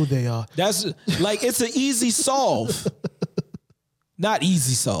like, know who they are. That's like, it's an easy solve. Not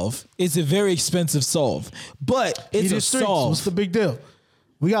easy solve. It's a very expensive solve. But it's heated a streets. solve. What's the big deal?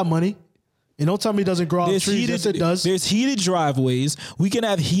 We got money. And don't tell me it doesn't grow out trees. Yes, it does. There's heated driveways. We can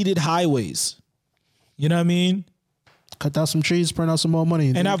have heated highways. You know what I mean? Cut down some trees, print out some more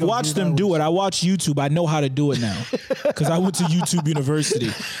money. And I've watched them do it. I watch YouTube. I know how to do it now because I went to YouTube University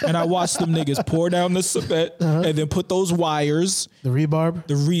and I watched them niggas pour down the cement and then put those wires. The rebarb?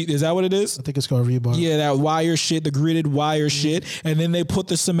 Is that what it is? I think it's called rebarb. Yeah, that wire shit, the gridded wire shit. And then they put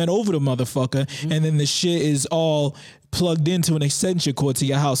the cement over the motherfucker and then the shit is all plugged into an extension cord to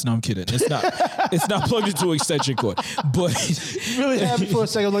your house. No, I'm kidding. It's not. It's not plugged into an extension cord. But you really had me for a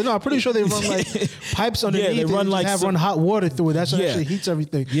second. I'm like, no, I'm pretty sure they run like pipes underneath. Yeah, they run like run hot water through it. That's what actually heats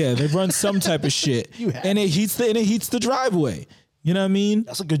everything. Yeah, they run some type of shit, and it heats the driveway. You know what I mean?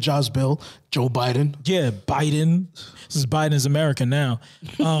 That's a good jobs bill, Joe Biden. Yeah, Biden. This is Biden's America now.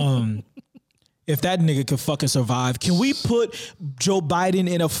 If that nigga could fucking survive, can we put Joe Biden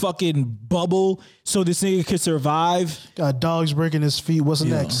in a fucking bubble so this nigga could survive? Got dogs breaking his feet. What's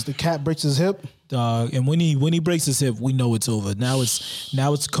next? The cat breaks his hip. Dog, and when he breaks his hip, we know it's over. Now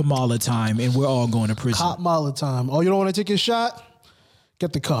it's Kamala time, and we're all going to prison. Kamala time. Oh, you don't want to take your shot?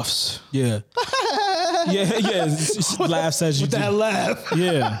 Get the cuffs. Yeah. yeah. Laughs as you with do. That laugh.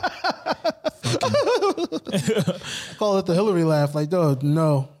 Yeah. I call it the Hillary laugh. Like,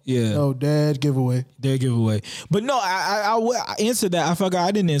 no. Yeah. No, dead giveaway. Dead giveaway. But no, I answered that. I forgot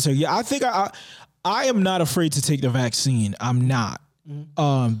I didn't answer. Yeah, I think I am not afraid to take the vaccine. I'm not.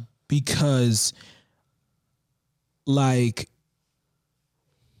 Because, like,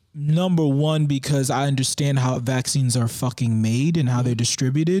 number one, because I understand how vaccines are fucking made and how they're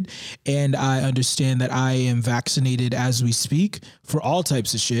distributed. And I understand that I am vaccinated as we speak for all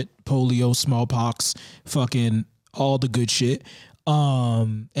types of shit. Polio, smallpox, fucking all the good shit.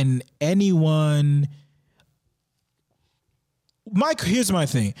 And anyone... Mike, here's my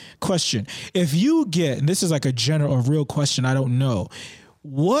thing. Question. If you get, and this is like a real question, I don't know.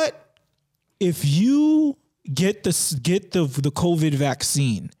 What if you get the COVID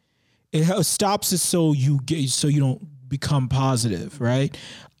vaccine? It stops it so you don't become positive, right?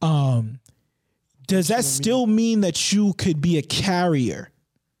 Does that still mean that you could be a carrier?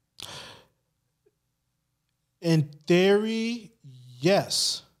 In theory,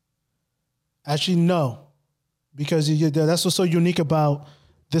 yes. Actually, no. Because that's what's so unique about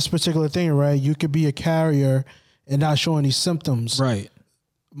this particular thing, right? You could be a carrier and not show any symptoms. Right.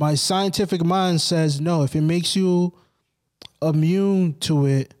 My scientific mind says no. If it makes you immune to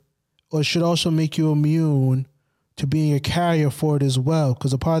it, or it should also make you immune to being a carrier for it as well,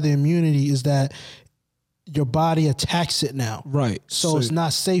 because a part of the immunity is that your body attacks it now. Right. So it's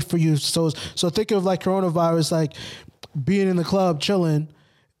not safe for you. So think of like coronavirus, like being in the club chilling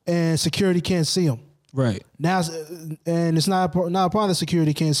and security can't see them. Right. Now, and it's not a problem that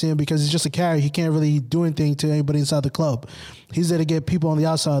security can't see him because he's just a carrier. He can't really do anything to anybody inside the club. He's there to get people on the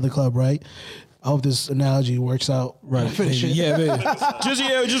outside of the club, right? I hope this analogy works out. Right. Just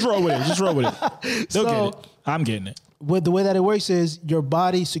roll with it. Just roll with it. They'll get it. I'm getting it. With the way that it works is your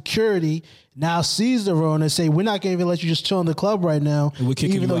body security now sees the Rona and say, we're not going to even let you just chill in the club right now. We're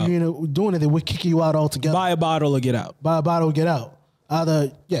kicking even you though out. you're doing it, we're kicking you out altogether. Buy a bottle or get out. Buy a bottle or get out.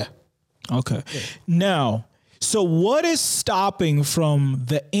 Yeah. Okay. Yeah. Now, so what is stopping from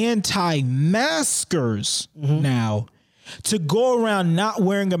the anti-maskers now to go around not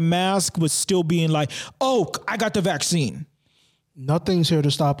wearing a mask but still being like, oh, I got the vaccine? Nothing's here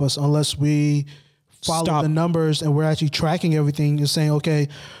to stop us unless we follow the numbers and we're actually tracking everything and saying, okay,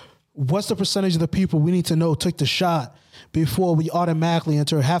 what's the percentage of the people we need to know took the shot before we automatically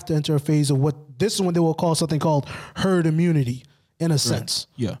have to enter a phase of what this is when they will call something called herd immunity in a sense.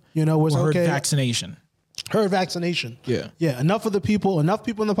 Yeah. You know, where herd vaccination. Herd vaccination. Yeah. Yeah. Enough people in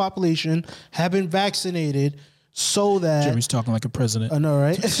the population have been vaccinated so that Jimmy's talking like a president. I know,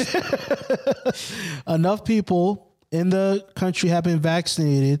 right? Enough people in the country have been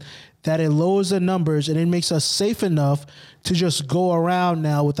vaccinated that it lowers the numbers and it makes us safe enough to just go around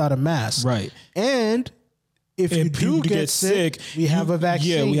now without a mask. Right. And if you do get sick, we have a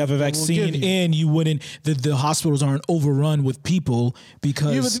vaccine. Yeah, we have a vaccine, and you wouldn't. The hospitals aren't overrun with people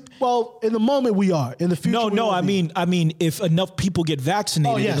because. Well, in the moment we are. In the future, no. I mean, if enough people get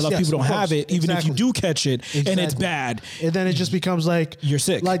vaccinated and enough people don't have it, even if you do catch it and it's bad, and then it just becomes like you're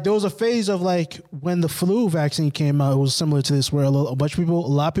sick. Like there was a phase of like when the flu vaccine came out, it was similar to this, where a lot of people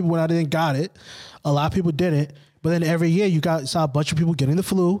went out and got it, a lot of people didn't, but then every year you saw a bunch of people getting the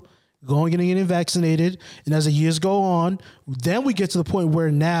flu. Getting vaccinated, and as the years go on, then we get to the point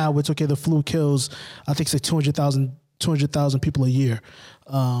where now it's okay. The flu kills, I think, say 200,000 people a year,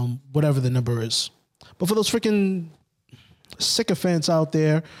 whatever the number is. But for those freaking sycophants out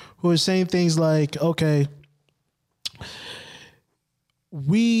there who are saying things like, "Okay,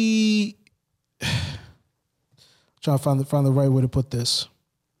 we," trying to find the right way to put this.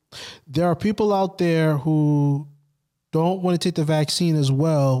 There are people out there who don't want to take the vaccine as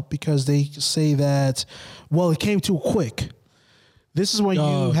well because they say that, well, it came too quick. This is when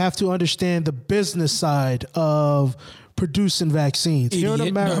you have to understand the business side of producing vaccines.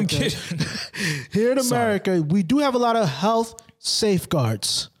 Idiot. Here in America, we do have a lot of health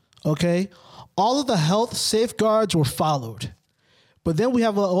safeguards, okay? All of the health safeguards were followed. But then we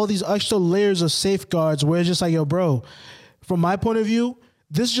have all these extra layers of safeguards where it's just like, yo, bro, from my point of view,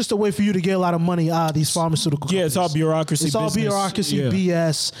 this is just a way for you to get a lot of money out of these pharmaceutical companies. Yeah, it's all bureaucracy. It's all bureaucracy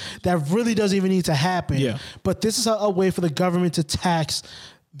BS that really doesn't even need to happen. Yeah. But this is a way for the government to tax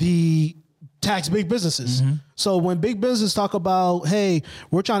big businesses. Mm-hmm. So when big businesses talk about, hey,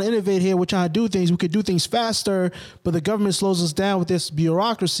 we're trying to innovate here, we're trying to do things, we could do things faster, but the government slows us down with this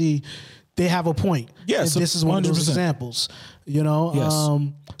bureaucracy, they have a point. Yes, and this is one 100%. of those examples. You know, Yes.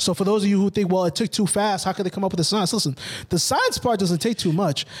 So for those of you who think, well, it took too fast, how could they come up with the science? Listen, the science part doesn't take too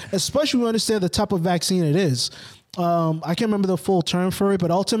much, especially when you understand the type of vaccine it is. I can't remember the full term for it,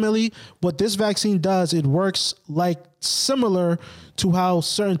 but ultimately what this vaccine does, it works like similar to how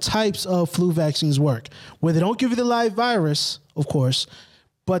certain types of flu vaccines work, where they don't give you the live virus, of course,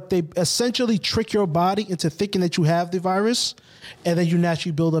 but they essentially trick your body into thinking that you have the virus, and then you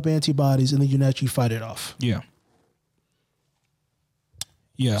naturally build up antibodies, and then you naturally fight it off. Yeah.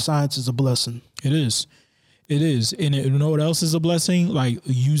 Yeah. Science is a blessing. It is. It is. And you know what else is a blessing? Like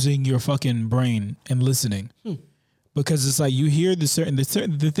using your fucking brain and listening. Because it's like you hear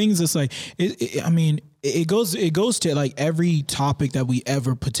the things that's like, it goes to like every topic that we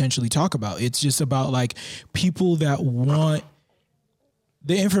ever potentially talk about. It's just about like people that want,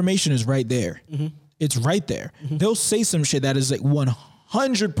 the information is right there. Mm-hmm. It's right there. Mm-hmm. They'll say some shit that is like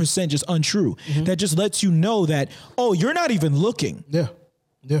 100% just untrue. Mm-hmm. That just lets you know that, oh, you're not even looking. Yeah.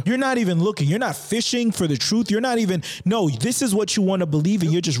 Yeah. You're not even looking. You're not fishing for the truth. You're not even, no, this is what you want to believe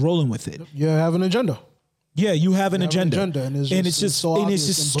and you're just rolling with it. You have an agenda. Yeah, you have an agenda. And it's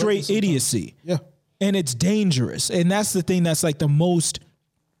just straight idiocy. Yeah. And it's dangerous. And that's the thing that's like the most,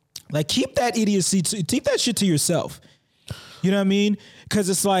 like keep that idiocy, keep that shit to yourself. You know what I mean? Because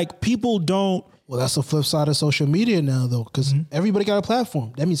it's like people don't. Well, that's the flip side of social media now, though, because everybody got a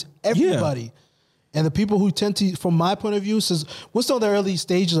platform. That means everybody. Yeah. And the people who tend to, from my point of view, says we're still in the early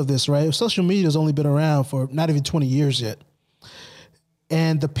stages of this, right? Social media has only been around for not even 20 years yet.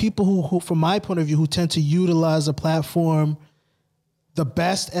 And the people who, from my point of view, who tend to utilize the platform the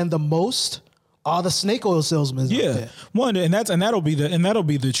best and the most are the snake oil salesmen. out Yeah, there. that'll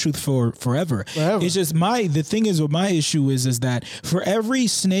be the truth for forever. It's just the thing is, what my issue is that for every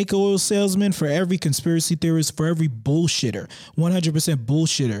snake oil salesman, for every conspiracy theorist, for every bullshitter, 100%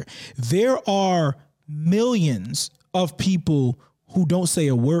 bullshitter, there are millions of people who don't say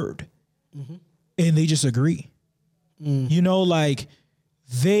a word, and they just agree. You know, like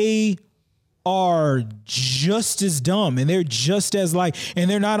they are just as dumb and they're just as and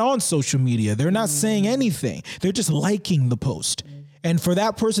they're not on social media. They're not saying anything. They're just liking the post. And for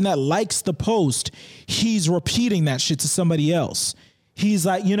that person that likes the post, he's repeating that shit to somebody else. He's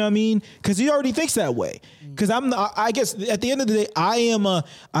like, you know what I mean? Because he already thinks that way. Because I guess at the end of the day,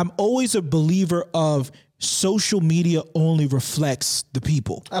 I'm always a believer of social media only reflects the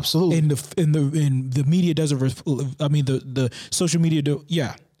people. Absolutely. And the media doesn't. The social media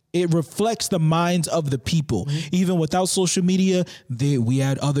it reflects the minds of the people. Even without social media, we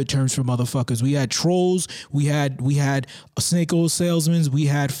had other terms for motherfuckers. We had trolls. We had snake oil salesmen. We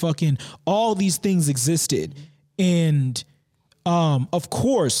had fucking all these things existed, and of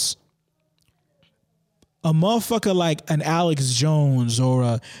course, a motherfucker like an Alex Jones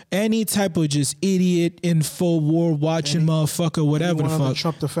or any type of just idiot info war watching motherfucker, whatever the fuck.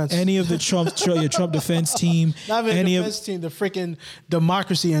 Trump defense. Any of the Trump defense team. Not even the defense team, the freaking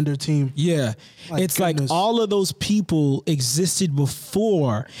democracy ender team. Yeah. It's goodness. like all of those people existed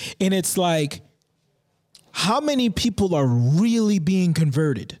before. And it's like, how many people are really being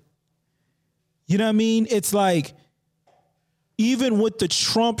converted? You know what I mean? It's like, even with the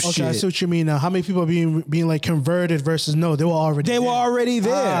Trump shit. I see what you mean now. How many people are being like converted versus no? They were already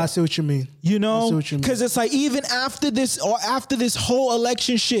there. I see what you mean. You know? I see what you mean. Because it's like even after this whole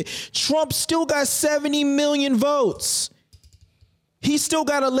election shit, Trump still got 70 million votes. He still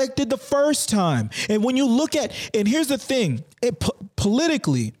got elected the first time. And when you look at, and here's the thing,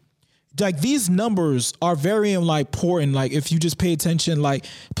 politically, like these numbers are very important. Like if you just pay attention, like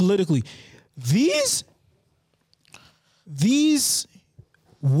politically, these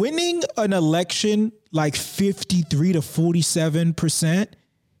winning an election like 53 to 47%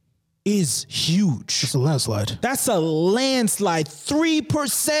 is huge. It's a landslide. That's a landslide.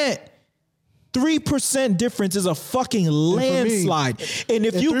 3%. 3% difference is a fucking landslide. And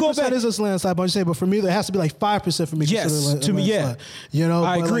if you go back, is a landslide, but I'm saying, but for me, there has to be like 5% for me. Yes, to me, yeah. You know,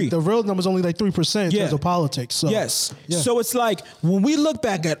 I agree. Like the real number is only like 3% in terms of politics. So, yes. Yeah. So it's like when we look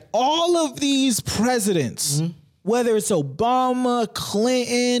back at all of these presidents, whether it's Obama,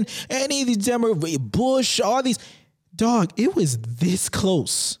 Clinton, any of these Democrats, Bush, all these, dog, it was this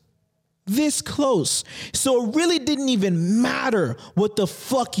close. This close. So it really didn't even matter what the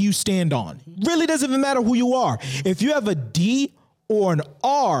fuck you stand on. Really doesn't even matter who you are. If you have a D or an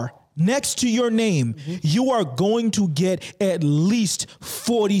R next to your name, you are going to get at least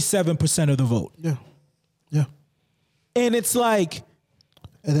 47% of the vote. Yeah. Yeah. And it's like,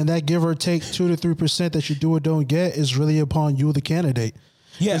 and then that give or take 2 to 3% that you do or don't get is really upon you, the candidate.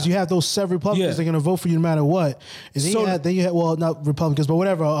 yeah. Because you have those set Republicans that are going to vote for you no matter what. And then you have, well, not Republicans, but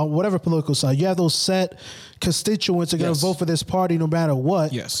whatever political side. You have those set constituents that are going to vote for this party no matter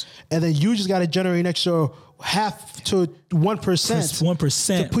what. Yes. And then you just got to generate an extra half to 1%.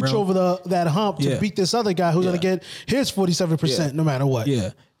 1%. To put you over that hump to beat this other guy who's going to get his 47% no matter what.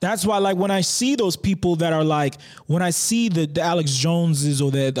 Yeah. That's why, like, when I see those people that are like, when I see the Alex Joneses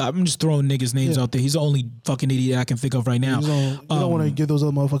or that, I'm just throwing niggas' names out there. He's the only fucking idiot I can think of right now. You don't want to give those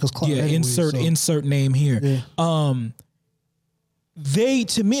other motherfuckers clout. Yeah, anyway, insert name here. Yeah. To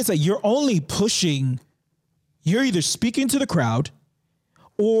me, it's like you're either speaking to the crowd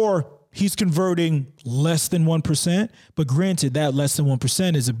or he's converting less than 1%. But granted, that less than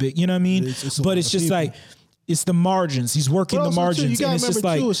 1% is a bit, you know what I mean? But it's just like, it's the margins. He's working the margins. Too, and it's just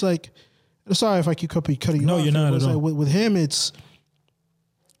like, too, it's like, sorry if I keep cutting you off. No, you're not at all. With him, it's,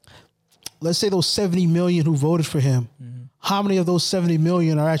 let's say those 70 million who voted for him. Mm-hmm. How many of those 70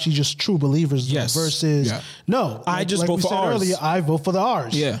 million are actually just true believers versus, no. I just vote for ours. Earlier, I vote for the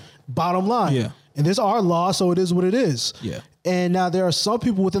ours. Yeah. Bottom line. Yeah. And there's our law, so it is what it is. Yeah. And now there are some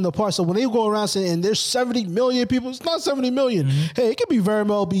people within the party. So when they go around saying, and there's 70 million people, it's not 70 million. Mm-hmm. Hey, it could be very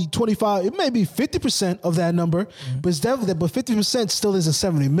well be 25. It may be 50% of that number, but it's definitely, but 50% still isn't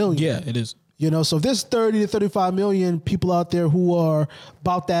 70 million. Yeah, it is. You know, so if there's 30 to 35 million people out there who are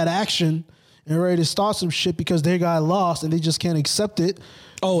about that action and ready to start some shit because their guy lost and they just can't accept it.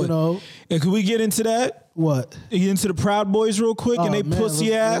 Oh, you know. And can we get into that? What? Get into the Proud Boys real quick and they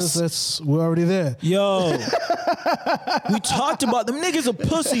pussy ass. We're already there. Yo. We talked about them niggas are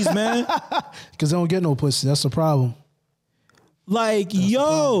pussies, man. Because they don't get no pussy. That's the problem. Like,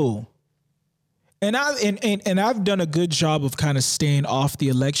 yo. And I've done a good job of kind of staying off the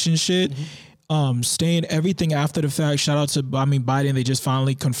election shit. staying everything after the fact. Shout out to Biden. They just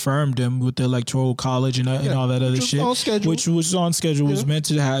finally confirmed him with the Electoral College and all that other shit, which was on schedule. Was meant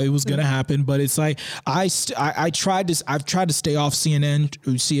to have. It was gonna happen, but it's like I've tried to stay off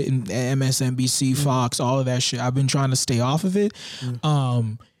CNN, see it in MSNBC, Fox, all of that shit. I've been trying to stay off of it.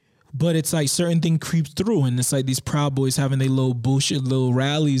 But it's like certain thing creeps through, and it's like these Proud Boys having their little bullshit little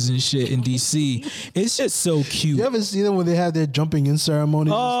rallies and shit in DC. It's just so cute. You ever see them when they have their jumping in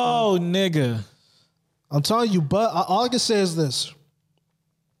ceremonies? Oh, nigga. I'm telling you, but all I can say is this.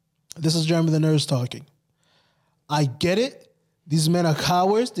 This is Jeremy the Nerd talking. I get it. These men are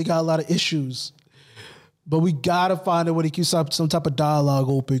cowards. They got a lot of issues. But we gotta find a way to keep some type of dialogue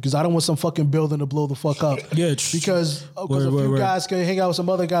open, because I don't want some fucking building to blow the fuck up. Yeah, because a few guys can hang out with some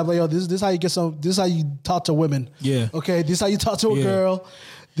other guy like, yo, this is how you get some. This is how you talk to women. Yeah. Okay. This is how you talk to a girl.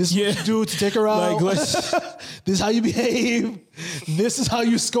 This is what you do to take her out. Like, this is how you behave. This is how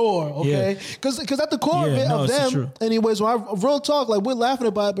you score. Okay. Because at the core of them, anyways, when real talk, like we're laughing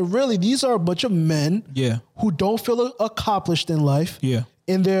about it, but really these are a bunch of men. Who don't feel accomplished in life.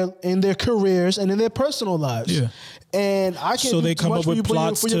 In their careers and in their personal lives. And I can't do they too come much up for with you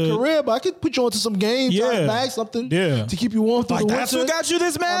plots for your career, but I could put you onto some games, bag something to keep you warm through the winter. That's what got you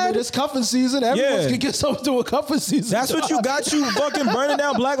this mad? I mean, it's cuffing season. Everyone's gonna get something to a cuffing season. That's what you got you fucking burning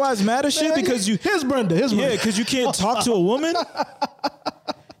down Black Lives Matter shit because you... Here's Brenda. Yeah, because you can't talk to a woman?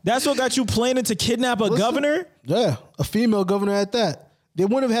 That's what got you planning to kidnap a governor? Yeah, a female governor at that. They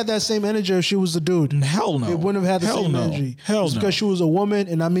wouldn't have had that same energy if she was a dude. Hell no. They wouldn't have had the same energy. Just because she was a woman,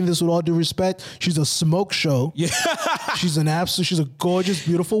 and I mean this with all due respect, she's a smoke show. Yeah. she's a gorgeous,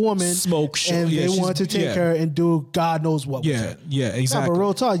 beautiful woman. Smoke show. And they wanted to take her and do God knows what. Yeah, exactly. But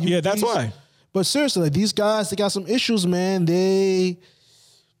real talk. That's why. But seriously, like, these guys, they got some issues, man. They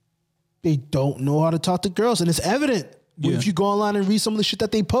don't know how to talk to girls, and it's evident. If you go online and read some of the shit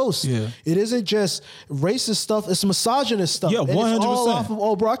that they post, it isn't just racist stuff; it's misogynist stuff. Yeah, 100%. It's all off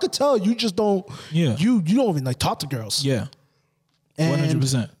of, bro, I could tell you just don't. Yeah, you don't even like talk to girls. Yeah,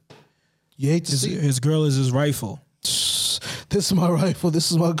 100%. You hate to see his girl is his rifle. This is my rifle. This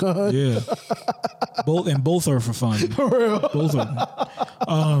is my gun. Yeah, both are for fun. For real, both of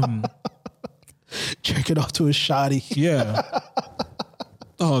them. Check it off to a shotty. Yeah.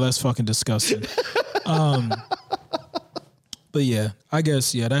 Oh, that's fucking disgusting. But yeah, I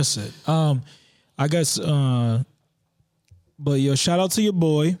guess, that's it. I guess, but yo, shout out to your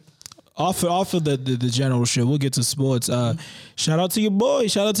boy. Off of the general shit, we'll get to sports. Shout out to your boy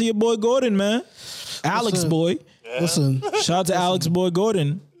Gordon, man. Alex boy. Listen. Shout out to Alex boy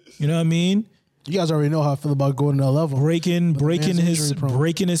Gordon. You know what I mean? You guys already know how I feel about Gordon at that level. Breaking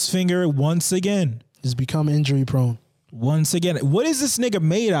his finger once again. He's become injury prone. Once again. What is this nigga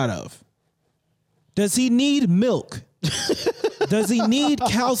made out of? Does he need milk? Does he need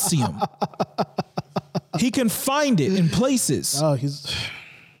calcium? He can find it in places. Oh,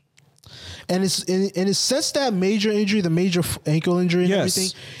 and it's since that major injury, the major ankle injury and everything,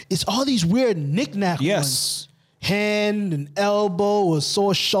 it's all these weird knick-knack ones. Hand and elbow, a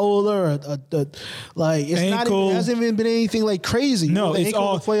sore shoulder, like it's ankle. It hasn't even been anything like crazy. No, it's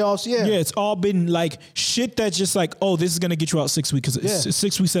all playoffs. Yeah, it's all been like shit that's just like, oh, this is gonna get you out 6 weeks because it's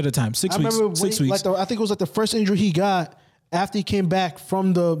 6 weeks at a time. 6 weeks. Remember 6 weeks. I think it was like the first injury he got after he came back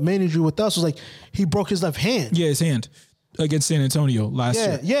from the main injury with us was like he broke his left hand. Yeah, his hand against San Antonio last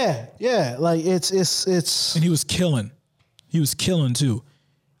year. Yeah. Like it's and he was killing too,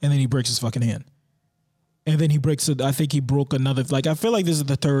 and then he breaks his fucking hand. And then he breaks it. I think he broke another. Like, I feel like this is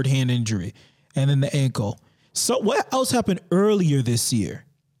the third hand injury. And then the ankle. So what else happened earlier this year?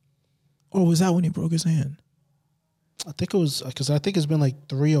 Or was that when he broke his hand? I think it was, because I think it's been like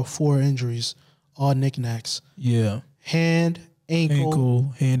 3 or 4 injuries, all knickknacks. Yeah. Hand,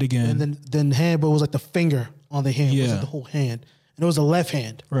 ankle, hand again. And then hand, but it was like the finger on the hand. It wasn't the whole hand. And it was the left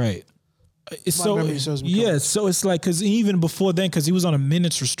hand. Right. So it's like, because even before then, because he was on a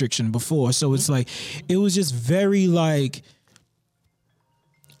minutes restriction before, so it's like it was just very like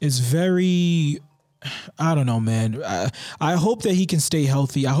it's very, I don't know, man. I hope that he can stay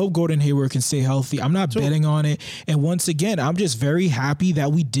healthy. I hope Gordon Hayward can stay healthy. I'm not betting on it. And once again, I'm just very happy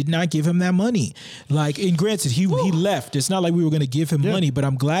that we did not give him that money. Like, and granted, he left. It's not like we were going to give him money, but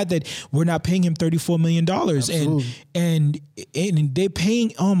I'm glad that we're not paying him $34 million. And they're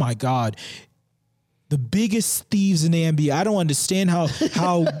paying, oh my God, the biggest thieves in the NBA. I don't understand how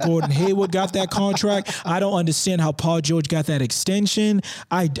Gordon Hayward got that contract. I don't understand how Paul George got that extension.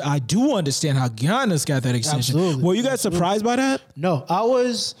 I do understand how Giannis got that extension. Absolutely. Were you guys surprised by that? No, I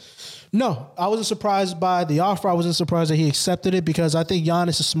wasn't surprised by the offer. I wasn't surprised that he accepted it, because I think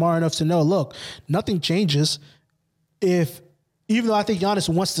Giannis is smart enough to know, look, nothing changes if Even though I think Giannis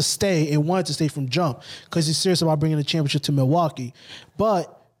wants to stay and wanted to stay from jump because he's serious about bringing the championship to Milwaukee.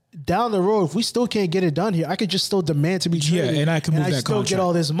 But down the road, if we still can't get it done here, I could just still demand to be traded. Yeah, and I can move that still contract. get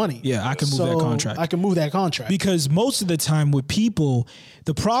all this money. Yeah, I can move that contract. I can move that contract. Because most of the time with people,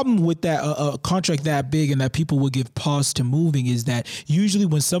 the problem with that contract that big and that people will give pause to moving is that usually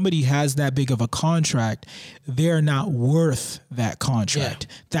when somebody has that big of a contract, they're not worth that contract.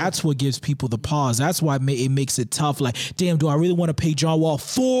 Yeah. That's what gives people the pause. That's why it makes it tough. Like, damn, do I really want to pay John Wall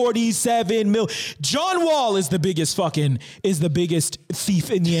 $47 million? John Wall is the biggest thief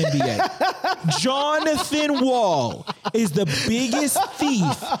in the NBA. Jonathan Wall is the biggest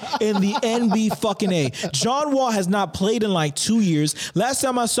thief in the NBA fucking A. John Wall has not played in like 2 years. Last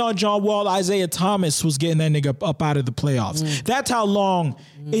time I saw John Wall, Isaiah Thomas was getting that nigga up out of the playoffs. That's how long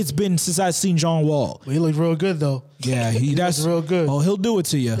it's been since I've seen John Wall. Well, he looked real good though. Yeah, that's real good. Oh, he'll do it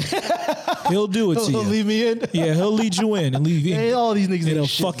to you. He'll do it to you. He'll leave me in. Yeah, he'll lead you in and leave you. Hey, all these niggas, he'll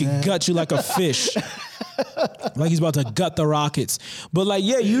fucking gut you like a fish. Like he's about to gut the Rockets. But like,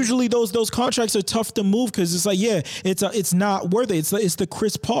 yeah, usually those contracts are tough to move because it's like, yeah, it's not worth it. It's the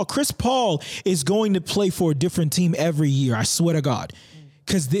Chris Paul. Chris Paul is going to play for a different team every year. I swear to God,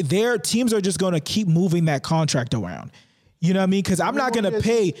 because their teams are just going to keep moving that contract around. You know what I mean? Because I'm not going to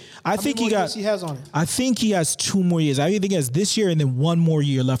pay. I think he has on it. I think he has 2 more years. I think he has this year and then 1 more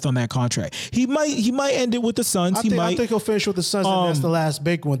year left on that contract. He might end it with the Suns. I think he'll finish with the Suns, and that's the last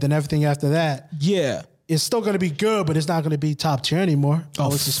big one. Then everything after that, yeah, it's still going to be good, but it's not going to be top tier anymore.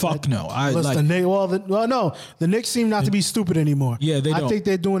 Oh, fuck no! The Knicks seem not to be stupid anymore. Yeah, they don't. I think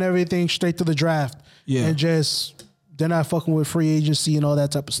they're doing everything straight to the draft. Yeah, and just. They're not fucking with free agency and all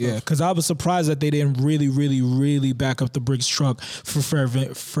that type of stuff. Yeah, because I was surprised that they didn't really, really, really back up the Briggs truck for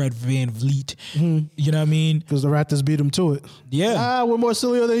Fred Van Vliet. Mm-hmm. You know what I mean? Because the Raptors beat them to it. Yeah. We're more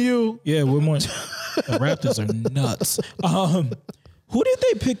sillier than you. Yeah, we're more. The Raptors are nuts. Who did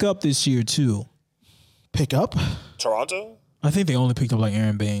they pick up this year, too? Pick up? Toronto? I think they only picked up like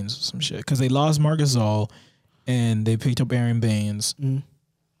Aaron Baines or some shit. Because they lost Marc Gasol and they picked up Aaron Baines. Mm.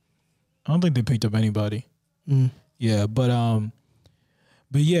 I don't think they picked up anybody. Mm. Yeah, but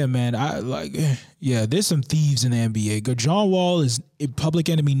yeah, man, there's some thieves in the NBA. John Wall is public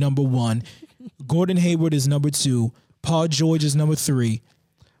enemy number 1. Gordon Hayward is number 2. Paul George is number 3.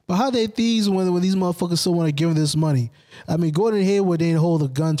 But how they thieves when these motherfuckers still want to give him this money? I mean, Gordon Hayward didn't hold a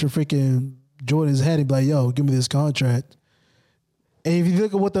gun to freaking Jordan's head and be like, "Yo, give me this contract." And if you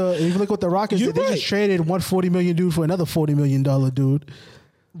look at what the Rockets did, they just traded $140 million dude for another $40 million dude.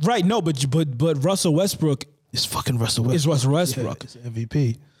 Right? No, but Russell Westbrook. It's fucking Russell Westbrook. It's Russell Westbrook. Yeah, it's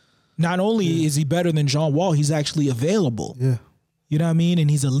MVP. Not only is he better than John Wall, he's actually available. Yeah. You know what I mean? And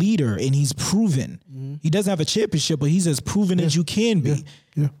he's a leader and he's proven. Mm-hmm. He doesn't have a championship, but he's as proven as you can be.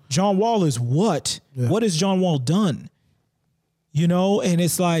 Yeah. John Wall is what? Yeah. What has John Wall done? You know? And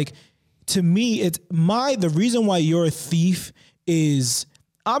it's like, to me, the reason why you're a thief is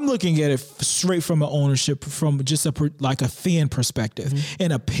I'm looking at it straight from an ownership, from just a fan perspective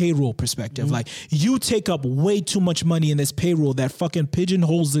and a payroll perspective. Like, you take up way too much money in this payroll that fucking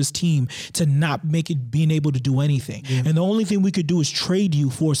pigeonholes this team to not being able to do anything. Yeah. And the only thing we could do is trade you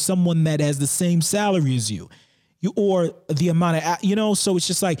for someone that has the same salary as you. Or the amount of, so it's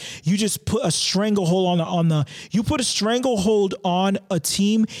just like you just put a stranglehold you put a stranglehold on a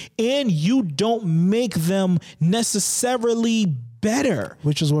team and you don't make them necessarily better.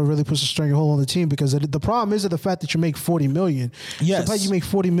 Which is what really puts a stranglehold on the team, because the problem is the fact that you make $40 million. Yes. Sometimes you make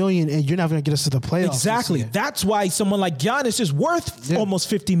 $40 million and you're not going to get us to the playoffs. Exactly. That's why someone like Giannis is worth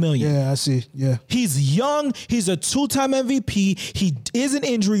almost $50 million. Yeah, I see. Yeah. He's young. He's a 2-time MVP. He isn't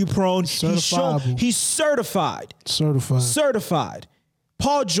injury prone. He's certified.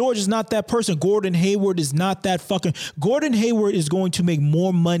 Paul George is not that person. Gordon Hayward is not that fucking. Gordon Hayward is going to make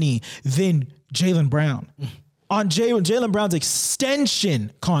more money than Jaylen Brown on Jaylen Brown's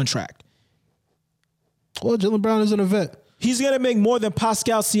extension contract. Well, Jaylen Brown isn't a vet. He's going to make more than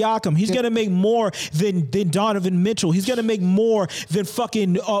Pascal Siakam. He's going to make more than Donovan Mitchell. He's going to make more than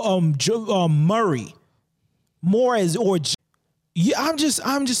fucking Murray. I'm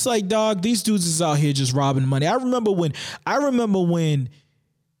just like, dog, these dudes is out here just robbing money. I remember when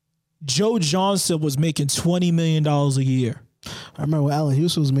Joe Johnson was making $20 million a year. I remember when Allen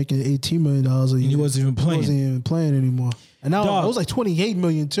Houston was making $18 million a year. And he wasn't even playing. He wasn't even playing anymore. And now it was like $28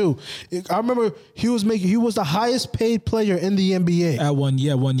 million too. I remember he was the highest paid player in the NBA at one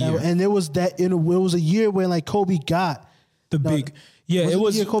year. And it was a year when like Kobe got big. Yeah, it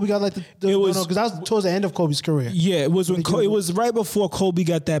was. Kobe got like because that was towards the end of Kobe's career. Yeah, it was when it was right before Kobe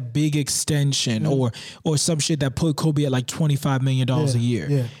got that big extension or some shit that put Kobe at like $25 million a year.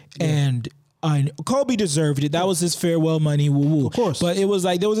 Yeah. And Kobe deserved it. That was his farewell money. Woo-woo. Of course. But it was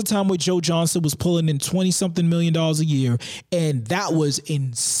like there was a time where Joe Johnson was pulling in $20-something million a year, and that was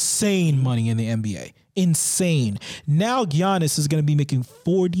insane money in the NBA. Insane. Now Giannis is going to be making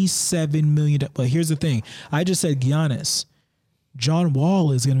 $47 million. But here's the thing. I just said Giannis. John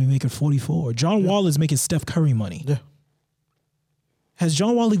Wall is going to be making 44. John Wall is making Steph Curry money. Yeah. Has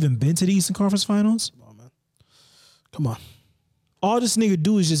John Wall even been to the Eastern Conference Finals? Come on, man. Come on. All this nigga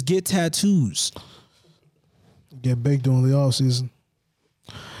do is just get tattoos. Get big during the offseason.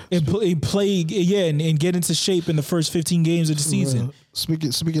 And play, and get into shape in the first 15 games of the season.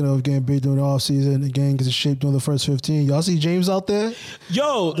 Speaking of getting big during the offseason and getting into shape during the first 15, y'all see James out there?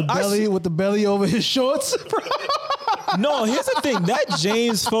 Yo, With the belly over his shorts? No, here's the thing. That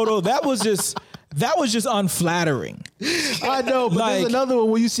James photo, that was just unflattering. I know, but there's another one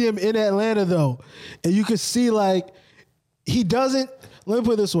where you see him in Atlanta, though. And you can see, like, he doesn't. Let me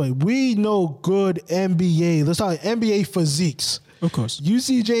put it this way. We know good NBA. Let's talk NBA physiques. Of course. You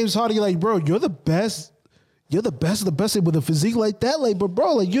see James Harden, you're like, bro, you're the best. You're the best of the best with a physique like that. Like, but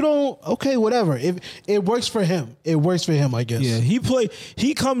bro, like you don't. Okay, whatever. If it works for him, it works for him. I guess. Yeah, he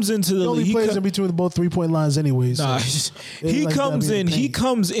comes into the league. He plays in between both 3-point lines, anyways. Nah, so he comes in. He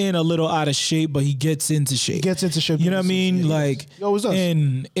comes in a little out of shape, but he gets into shape. He gets into shape. You know what I mean? Yeah, like, he always does.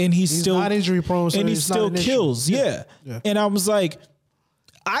 And he's still not injury prone, so and he still kills. Yeah. And I was like,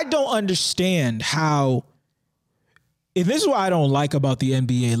 I don't understand how. And this is what I don't like about the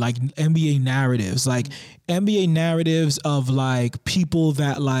NBA, like NBA narratives, of like people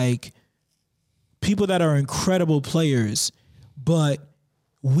that are incredible players, but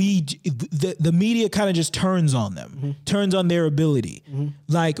the media kind of just turns on them, turns on their ability,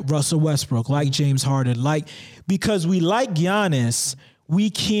 like Russell Westbrook, like James Harden, because we like Giannis, we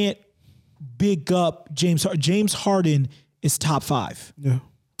can't big up James Harden. James Harden is top 5. Yeah.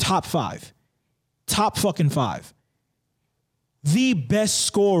 Top 5. Top fucking 5. The best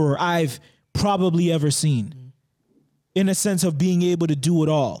scorer I've probably ever seen in a sense of being able to do it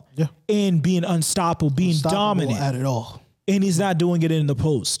all and being unstoppable, dominant at it all. And he's not doing it in the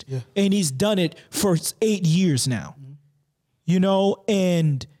post. Yeah. And he's done it for 8 years now. You know,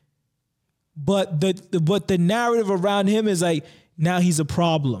 but the narrative around him is like, now he's a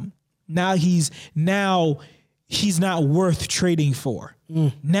problem. Now he's not worth trading for.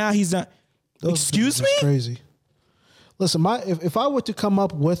 Now he's not. Excuse me? Crazy. Listen, if I were to come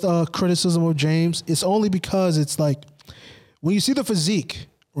up with a criticism of James, it's only because it's like when you see the physique,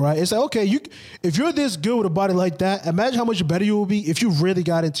 right? It's like, okay, if you're this good with a body like that, imagine how much better you will be if you really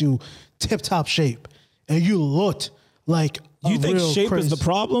got into tip-top shape and you looked like you think shape is the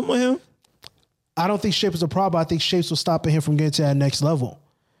problem with him? I don't think shape is the problem. I think shape's what's stopping him from getting to that next level.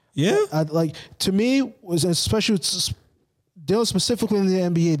 Yeah. To me, was especially dealing specifically in the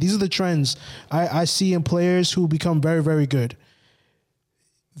NBA, these are the trends I see in players who become very, very good.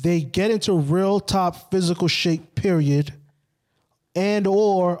 They get into real top physical shape, period, and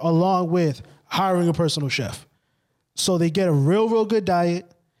or along with hiring a personal chef. So they get a real good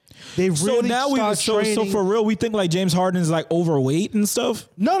diet. They really so for real, we think like James Harden is like overweight and stuff.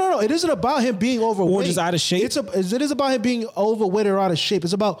 No. It isn't about him being overweight or just out of shape. It is about him being overweight or out of shape.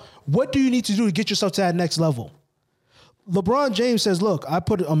 It's about what do you need to do to get yourself to that next level. LeBron James says, look, I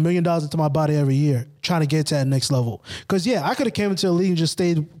put $1 million into my body every year trying to get to that next level. Because, I could have came into the league and just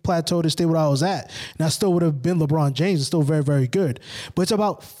plateaued and stayed where I was at. And I still would have been LeBron James and still very, very good. But it's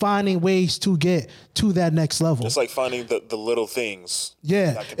about finding ways to get to that next level. It's like finding the little things.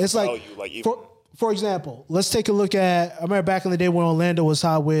 Yeah. That can It's like, for example, let's take a look at, I remember back in the day when Orlando was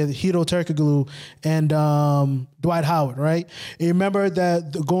hot with Hedo Turkoglu and Dwight Howard, right? And you remember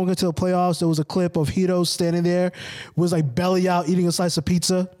that going into the playoffs, there was a clip of Hedo standing there, was like belly out eating a slice of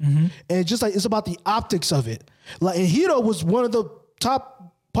pizza. And just like, it's about the optics of it. Like, and Hedo was one of the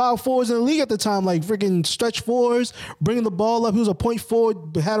top power forwards in the league at the time, like freaking stretch fours, bringing the ball up. He was a point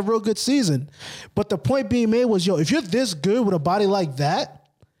forward, had a real good season. But the point being made was, if you're this good with a body like that,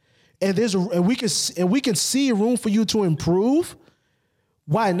 and we can see room for you to improve,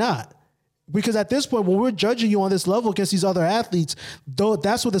 why not? Because at this point, when we're judging you on this level against these other athletes, though,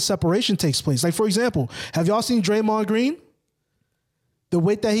 that's where the separation takes place. Like, for example, have y'all seen Draymond Green? The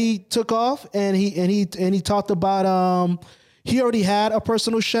weight that he took off, and he talked about he already had a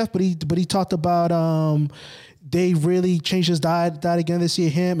personal chef, but he talked about they really changed his diet again this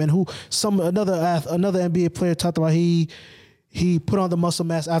year. Him and another NBA player talked about he put on the muscle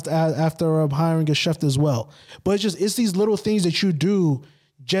mass after hiring a chef as well. But it's these little things that you do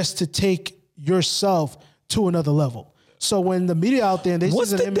just to take yourself to another level. So when the media out there, they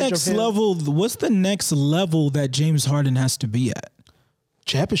see an image of him. What's the next level that James Harden has to be at?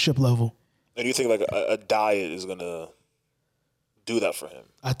 Championship level. And you think like a diet is gonna do that for him?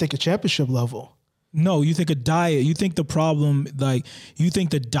 I think a championship level. No, you think a diet. You think the problem, like you think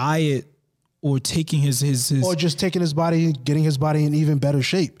the diet or taking his or just taking his body, getting his body in even better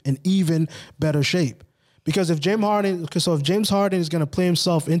shape, Because if James Harden is going to play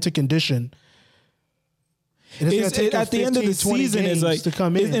himself into condition, at the end of the season is like to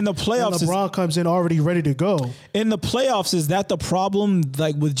come in the playoffs. And LeBron comes in already ready to go. In the playoffs, is that the problem?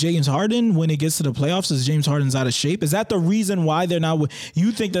 Like with James Harden, when it gets to the playoffs, is James Harden's out of shape? Is that the reason why they're not?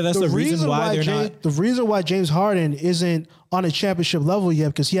 You think that's the reason why they're not? The reason why James Harden isn't on a championship level yet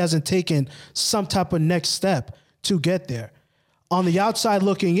because he hasn't taken some type of next step to get there. On the outside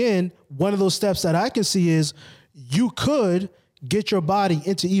looking in, one of those steps that I can see is you could get your body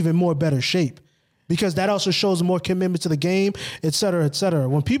into even more better shape. Because that also shows more commitment to the game, et cetera, et cetera.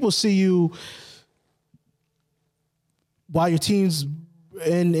 When people see you while your team's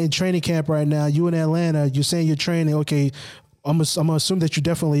in training camp right now, you in Atlanta, you're saying you're training, okay, I'm gonna assume that you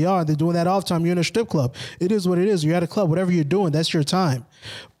definitely are. They're doing that all the time. You're in a strip club. It is what it is. You're at a club. Whatever you're doing, that's your time.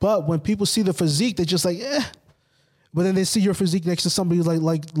 But when people see the physique, they're just like, eh. But then they see your physique next to somebody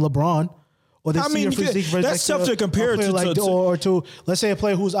like LeBron. Or they see your physique that's tough to compare to let's say a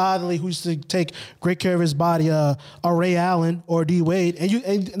player who's used to take great care of his body, a Ray Allen or D Wade,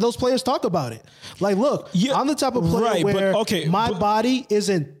 and those players talk about it. Like, look, I'm the type of player where my body is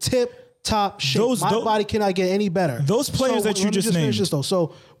in tip top shape. My body cannot get any better. Those players that you just named.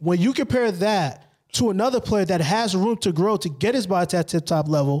 So when you compare that to another player that has room to grow to get his body to that tip top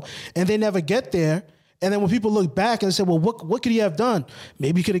level, and they never get there. And then when people look back and say, well, what could he have done?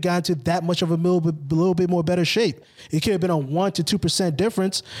 Maybe he could have gotten to that much of a little bit more better shape. It could have been a 1% to 2%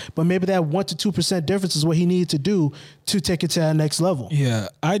 difference, but maybe that 1% to 2% difference is what he needed to do to take it to that next level. Yeah,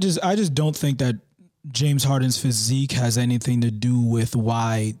 I just don't think that James Harden's physique has anything to do with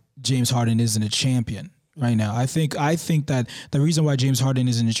why James Harden isn't a champion right now. I think that the reason why James Harden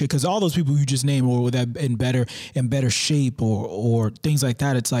isn't a champion, because all those people you just named or that in better shape or things like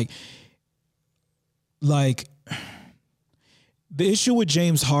that, it's like the issue with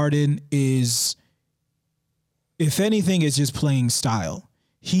James Harden is, if anything, is just playing style.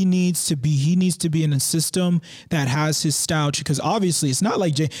 He needs to be in a system that has his style, because obviously it's not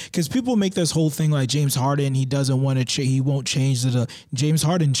like because people make this whole thing like James Harden, he doesn't want to he won't change James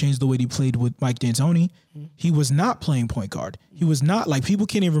Harden changed the way he played with Mike D'Antoni. He was not playing point guard. He was not, like, people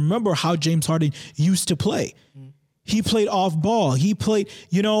can't even remember how James Harden used to play. He played off ball. He played,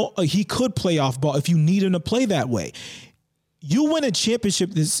 he could play off ball if you need him to play that way. You win a championship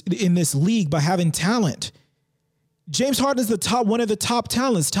in this league by having talent. James Harden is one of the top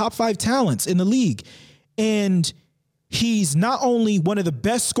 5 talents in the league. And he's not only one of the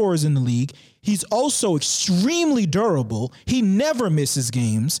best scorers in the league, he's also extremely durable. He never misses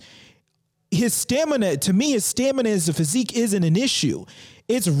games. His stamina as a physique isn't an issue.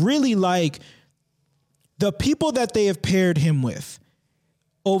 It's really like the people that they have paired him with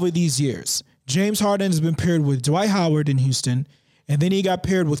over these years. James Harden has been paired with Dwight Howard in Houston, and then he got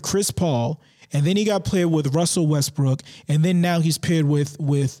paired with Chris Paul, and then he got paired with Russell Westbrook, and then now he's paired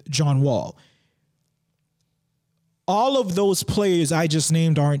with John Wall. All of those players I just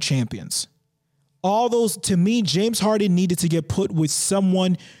named aren't champions. All those, to me, James Harden needed to get put with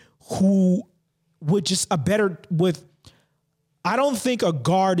someone who would just I don't think a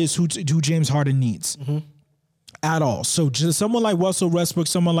guard is who James Harden needs. At all. So just someone like Russell Westbrook,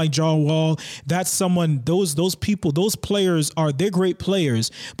 someone like John Wall, that's someone, those people, those players they're great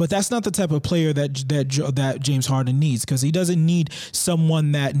players, but that's not the type of player that James Harden needs, because he doesn't need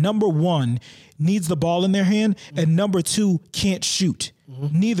someone that, number one, needs the ball in their hand, and number two, can't shoot.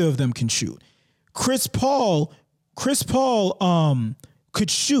 Neither of them can shoot. Chris Paul could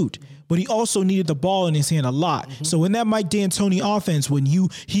shoot, but he also needed the ball in his hand a lot. So in that Mike D'Antoni offense, when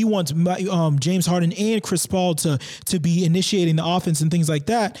he wants James Harden and Chris Paul to be initiating the offense and things like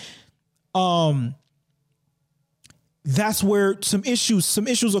that, that's where some issues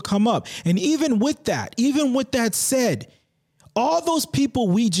will come up. And even with that said, all those people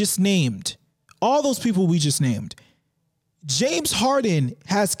we just named, James Harden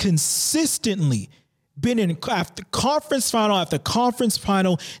has consistently been in after conference final,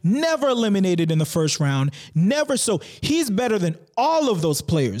 never eliminated in the first round, never. So he's better than all of those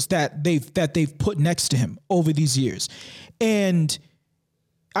players that they've put next to him over these years. And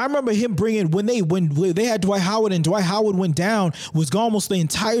I remember him bringing when they had Dwight Howard, and Dwight Howard went down, was gone almost the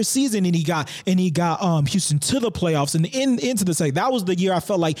entire season, and he got Houston to the playoffs and into the second. That was the year I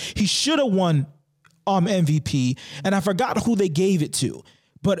felt like he should have won MVP, and I forgot who they gave it to.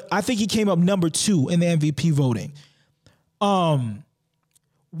 But I think he came up number 2 in the MVP voting.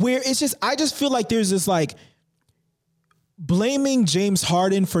 where it's just, I just feel like there's this like blaming James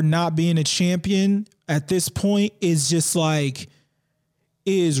Harden for not being a champion at this point is just like,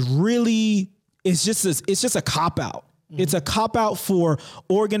 it's just a cop out. It's a cop out for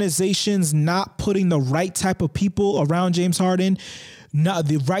organizations not putting the right type of people around James Harden. Not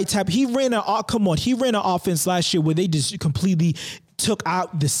the right type. He ran an offense last year where they just completely took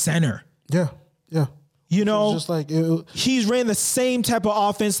out the center. Yeah. You know, just like he's ran the same type of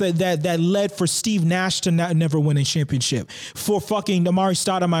offense that led for Steve Nash to never win a championship, for fucking Amari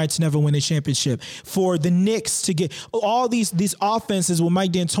Stoudemire to never win a championship, for the Knicks to get all these offenses with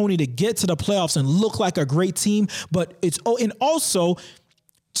Mike D'Antoni to get to the playoffs and look like a great team. But and also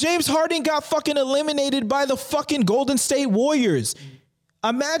James Harden got fucking eliminated by the fucking Golden State Warriors.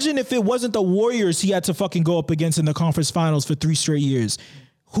 Imagine if it wasn't the Warriors he had to fucking go up against in the conference finals for 3 straight years.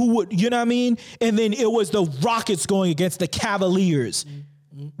 Who would, you know what I mean? And then it was the Rockets going against the Cavaliers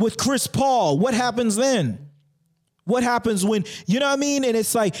with Chris Paul. What happens then? What happens when, you know what I mean? And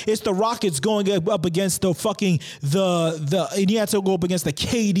it's like, it's the Rockets going up against the fucking, and you have to go up against the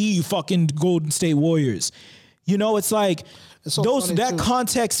KD fucking Golden State Warriors. You know, it's like, that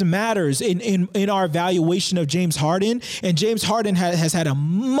context matters in our evaluation of James Harden. And James Harden has had a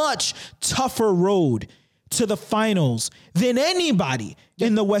much tougher road to the finals than anybody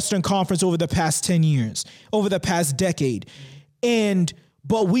in the Western Conference over the past 10 years, over the past decade.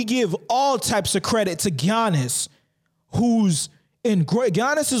 But we give all types of credit to Giannis,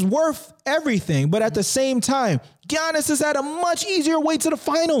 Giannis is worth everything, but at the same time, Giannis has had a much easier way to the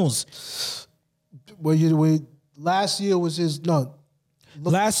finals. Last year was his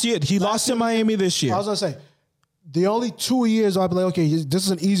Last year he lost to Miami. This year I was gonna say the only 2 years I'd be like, okay, this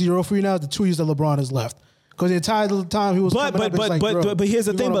is an easy road for you now. The 2 years that LeBron has left. Because the entire time he was but here's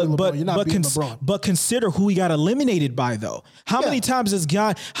the thing, but consider who he got eliminated by though. How many times has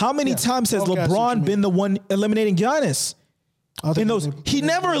LeBron been the one eliminating Giannis? He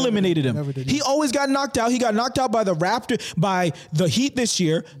never eliminated him. He always got knocked out. He got knocked out by the Heat this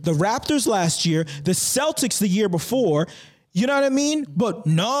year, the Raptors last year, the Celtics the year before. You know what I mean? But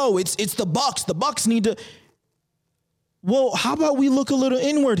no, it's the Bucks. The Bucks need to. Well, how about we look a little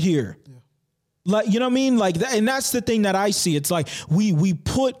inward here? Like, you know what I mean? Like that, and that's the thing that I see. It's like we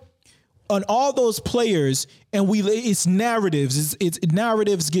put on all those players, and it's narratives. It's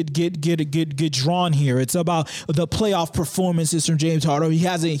narratives get drawn here. It's about the playoff performances from James Harden.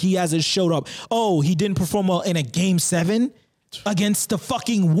 He hasn't showed up. Oh, he didn't perform well in a Game 7 against the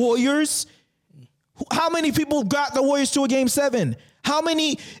fucking Warriors. How many people got the Warriors to a Game 7? How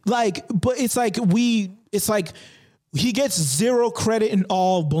many? But it's like he gets zero credit and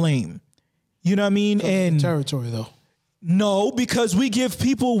all blame. You know what I mean? And territory though. No, because we heap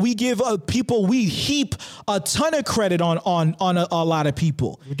a ton of credit on a lot of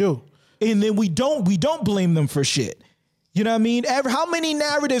people. We do. And then we don't blame them for shit. You know what I mean? How many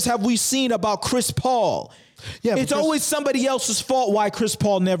narratives have we seen about Chris Paul? Yeah, it's always somebody else's fault why Chris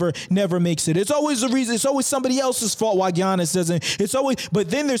Paul never makes it. It's always the reason. It's always somebody else's fault why Giannis doesn't. But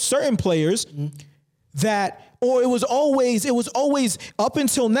then there's certain players that. Or it was always up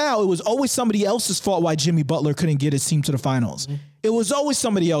until now, it was always somebody else's fault why Jimmy Butler couldn't get his team to the finals. It was always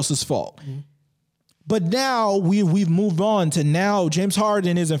somebody else's fault. But now we've moved on to now James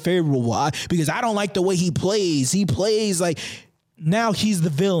Harden isn't favorable. Why? Because I don't like the way he plays. He plays like now he's the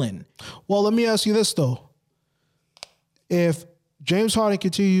villain. Well, let me ask you this though. If James Harden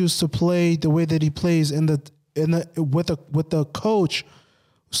continues to play the way that he plays with the coach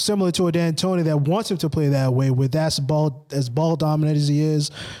similar to a D'Antoni that wants him to play that way, with as ball dominant as he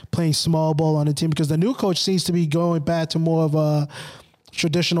is, playing small ball on the team, because the new coach seems to be going back to more of a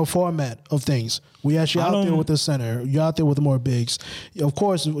traditional format of things. We actually out there with the center. You're out there with more bigs. Of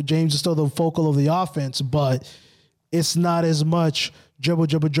course, James is still the focal of the offense, but it's not as much dribble,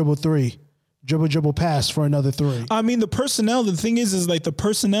 three, dribble, pass for another three. I mean, the personnel, the thing is like the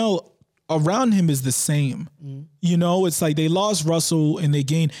personnel around him is the same. You know, it's like they lost Russell and they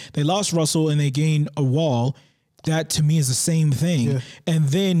gained a Wall. That to me is the same thing. Yeah. And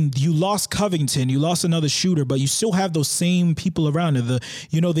then you lost Covington, you lost another shooter, but you still have those same people around it.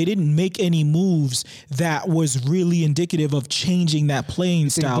 They didn't make any moves that was really indicative of changing that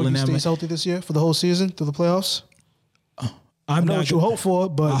playing style. And stays healthy this year for the whole season through the playoffs? I know what you hope for,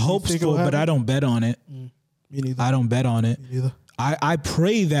 but I hope so, but I don't bet on it. Me neither. I don't bet on it. Me neither. I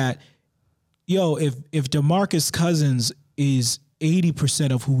pray that, if DeMarcus Cousins is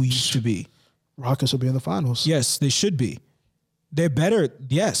 80% of who he used to be, Rockets will be in the finals. Yes, they should be. They're better.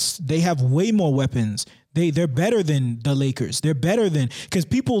 Yes, they have way more weapons. They're better than the Lakers. They're better than, because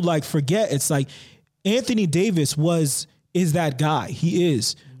people forget, it's like Anthony Davis was is that guy. He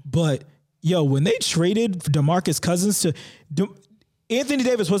is. But yo, when they traded DeMarcus Cousins Anthony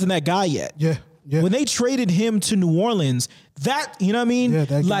Davis wasn't that guy yet. Yeah. Yeah. When they traded him to New Orleans, that, you know what I mean? Yeah,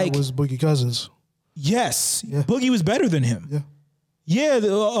 that guy was Boogie Cousins. Yes. Yeah. Boogie was better than him. Yeah. Yeah,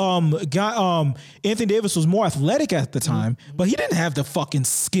 the guy Anthony Davis was more athletic at the time, but he didn't have the fucking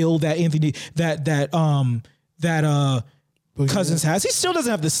skill that Cousins has. He still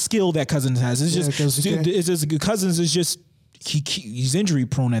doesn't have the skill that Cousins has. It's just Cousins is just he's injury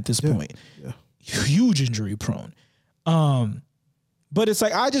prone at this point. Yeah. Huge injury prone. But it's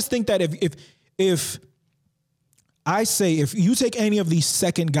like, I just think that if you take any of these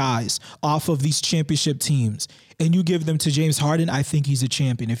second guys off of these championship teams and you give them to James Harden, I think he's a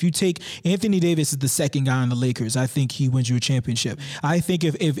champion. If you take Anthony Davis as the second guy on the Lakers, I think he wins you a championship. I think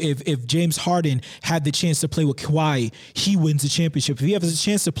if James Harden had the chance to play with Kawhi, he wins the championship. If he has a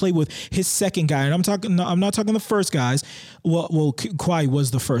chance to play with his second guy, and I'm not talking the first guys. Well, Kawhi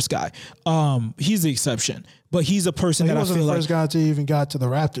was the first guy. He's the exception, but he's a person that I feel like. He wasn't the first guy until he even got to the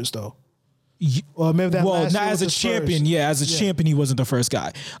Raptors, though. Well, maybe that not as a champion. Yeah, as a champion, he wasn't the first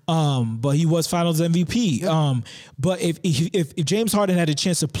guy. But he was Finals MVP. Yep. But if James Harden had a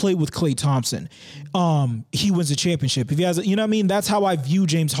chance to play with Klay Thompson, he wins the championship. If he has, you know what I mean? That's how I view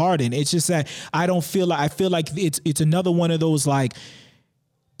James Harden. It's just that I feel like it's another one of those like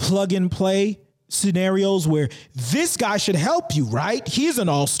plug and play scenarios where this guy should help you, right? He's an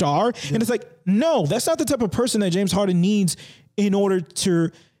all-star. Yeah. And it's like, no, that's not the type of person that James Harden needs in order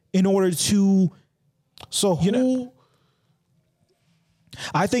to So who? You know,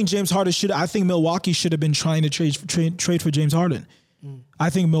 I think Milwaukee should have been trying to trade for James Harden. I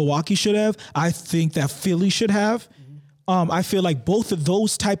think Milwaukee should have. I think that Philly should have. I feel like both of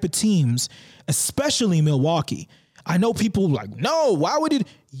those type of teams, especially Milwaukee. I know people like, no, why would it?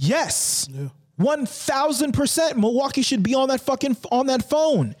 Yes, 1,000%. Milwaukee should be on that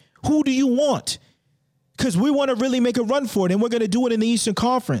phone. Who do you want? Because we want to really make a run for it, and we're going to do it in the Eastern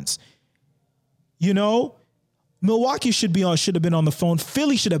Conference. You know, Milwaukee should have been on the phone.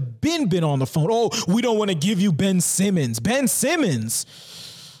 Philly should have been on the phone. Oh, we don't want to give you Ben Simmons. Ben Simmons.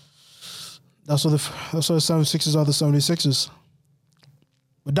 That's what the 76ers are the 76ers.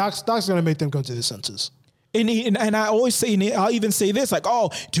 But Doc's going to make them come to their senses. And I always say, and I'll even say this, like,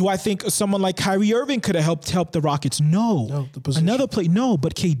 oh, do I think someone like Kyrie Irving could have helped the Rockets? No. Another play, no,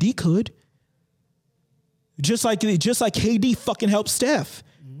 but KD could. Just like KD fucking helped Steph.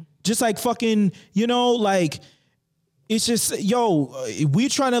 Just like fucking, you know, like, it's just, we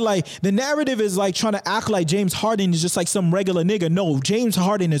trying to like, the narrative is like trying to act like James Harden is just like some regular nigga. No, James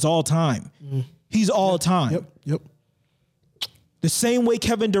Harden is all time. He's all time. Yep. The same way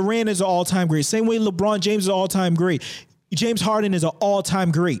Kevin Durant is an all-time great. Same way LeBron James is an all-time great. James Harden is an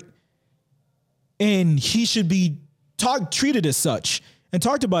all-time great. And he should be treated as such and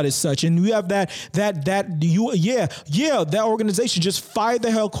talked about as such. And you have that organization just fired the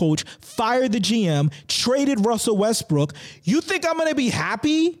head coach, fired the GM, traded Russell Westbrook. You think I'm going to be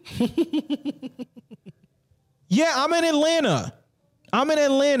happy? Yeah, I'm in Atlanta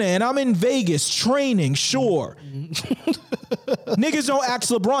and I'm in Vegas training, sure. Niggas don't ask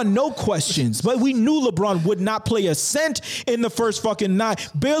LeBron no questions, but we knew LeBron would not play a cent in the first fucking night,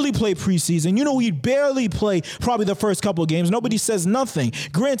 barely play preseason. You know, he'd barely play probably the first couple of games. Nobody says nothing.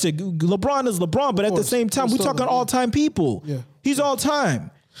 Granted, LeBron is LeBron, but at the same time, we're talking all-time people. Yeah. He's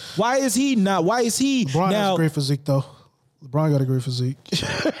all-time. Why is he not? Why is he LeBron now? has a great physique, though. LeBron got a great physique.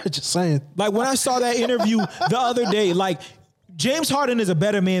 Just saying. Like, when I saw that interview the other day, like, James Harden is a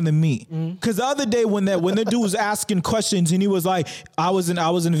better man than me. Because the other day when the dude was asking questions and he was like, I was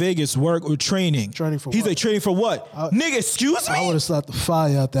in Vegas training. Training for He's what? like, training for what? Nigga, excuse me? I would have slapped the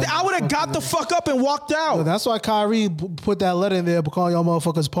fire out there. I would have got the fuck up and walked out. No, that's why Kyrie put that letter in there, calling y'all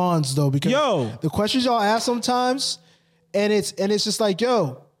motherfuckers pawns, though. Because the questions y'all ask sometimes, and it's just like,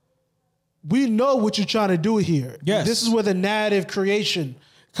 we know what you're trying to do here. Yes. This is where the narrative creation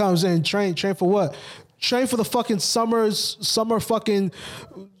comes in. Train for what? Train for the fucking summer fucking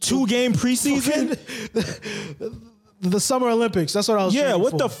 2-game preseason. The Summer Olympics. That's what I was. Yeah.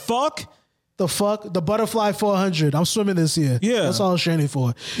 What for. the fuck? The butterfly 400. I'm swimming this year. Yeah. That's all I was training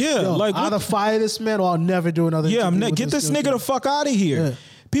for. Yeah. Like, either fire this man or I'll never do another. Yeah. Get this nigga the fuck out of here. Yeah.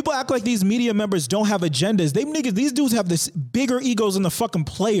 People act like these media members don't have agendas. These dudes have this bigger egos than the fucking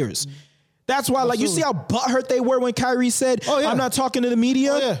players. That's why, like, you see how butthurt they were when Kyrie said, I'm not talking to the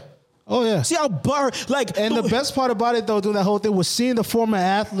media? Oh, yeah. Oh yeah. See how And the best part about it though, doing that whole thing, was seeing the former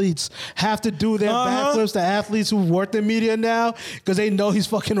athletes have to do their backflips. The athletes who work in media now, because they know he's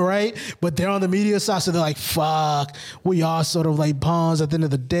fucking right, but they're on the media side, so they're like, "Fuck, we are sort of like pawns at the end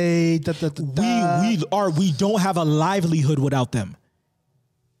of the day." We don't have a livelihood without them.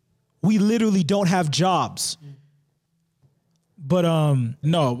 We literally don't have jobs. But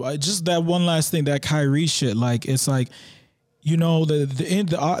no, just that one last thing, that Kyrie shit. Like, it's like, you know,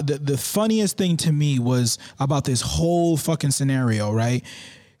 the funniest thing to me was about this whole fucking scenario, right?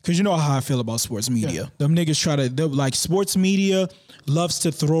 Because you know how I feel about sports media. Yeah. Them niggas sports media loves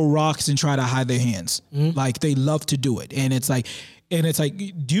to throw rocks and try to hide their hands. Mm-hmm. Like, they love to do it. And it's like,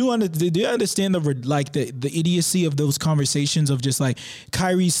 do you understand the idiocy of those conversations of just like,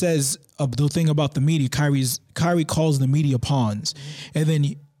 Kyrie says the thing about the media, Kyrie calls the media pawns.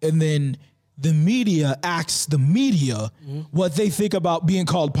 Mm-hmm. And then the media asks the media what they think about being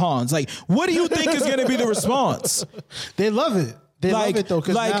called pawns. Like, what do you think is going to be the response? They love it. They love it though,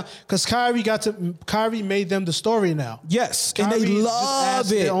 because Kyrie made them the story now. Yes, Kyrie, and they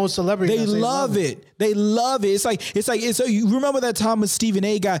love it. Their own celebrity. They love it. They love it. It's like you remember that time when Stephen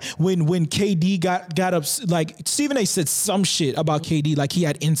A. got when KD got up, like Stephen A. said some shit about KD, like he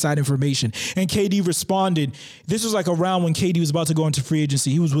had inside information, and KD responded. This was like around when KD was about to go into free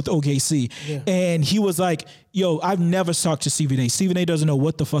agency. He was with OKC, and he was like, "Yo, I've never talked to Stephen A. Stephen A. doesn't know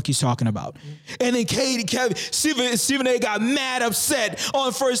what the fuck he's talking about." And then Stephen A. got mad, upset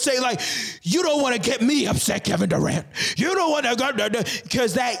on first take, like, "You don't want to get me upset, Kevin Durant. You don't want to go,"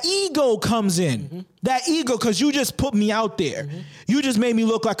 because that ego comes in. Mm-hmm. That ego, because you just put me out there. Mm-hmm. You just made me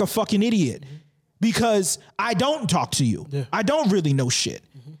look like a fucking idiot because I don't talk to you. Yeah. I don't really know shit.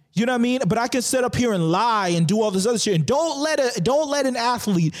 Mm-hmm. You know what I mean? But I can sit up here and lie and do all this other shit. And don't let an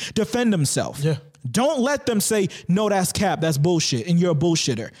athlete defend himself. Yeah. Don't let them say, "No, that's cap, that's bullshit, and you're a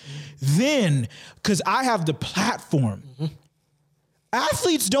bullshitter." Mm-hmm. Then, because I have the platform,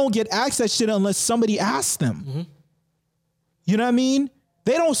 athletes don't get asked that shit unless somebody asks them. Mm-hmm. You know what I mean?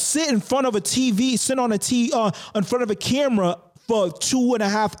 They don't sit in front of a TV, in front of a camera for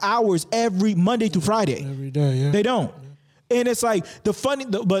 2.5 hours every Monday through Friday. Every day, yeah. They don't. Yeah. And it's like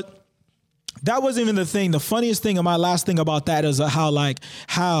but that wasn't even the thing. The funniest thing and my last thing about that is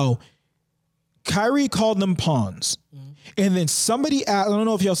how Kyrie called them pawns. Mm-hmm. And then I don't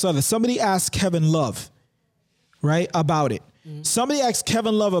know if y'all saw this, somebody asked Kevin Love, right, about it. Mm-hmm. Somebody asked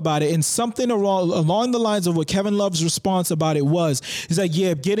Kevin Love about it, and something along the lines of what Kevin Love's response about it was, he's like,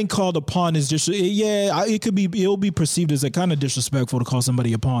 "Yeah, getting called a pawn is just, it'll be perceived as a kind of disrespectful to call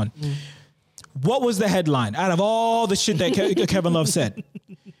somebody a pawn." Mm-hmm. What was the headline out of all the shit that Kevin Love said?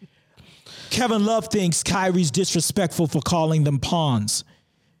 Kevin Love thinks Kyrie's disrespectful for calling them pawns.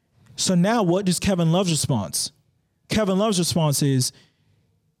 So now what is Kevin Love's response? Kevin Love's response is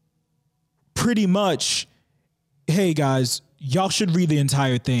pretty much, "Hey guys, y'all should read the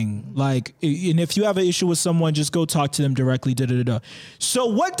entire thing. Like, and if you have an issue with someone, just go talk to them directly." So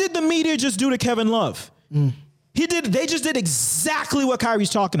what did the media just do to Kevin Love? They just did exactly what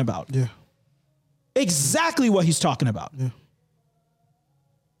Kyrie's talking about. Yeah. Exactly what he's talking about. Yeah.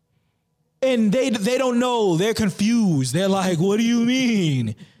 And they don't know. They're confused. They're like, "What do you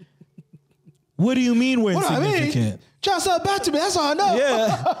mean? What do you mean we're insignificant?" Just back to me. That's all I know.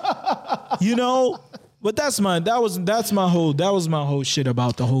 Yeah. You know. But that was my whole shit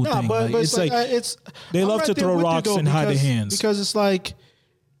about the whole thing. But it's like they love to throw rocks and hide their hands, because it's like,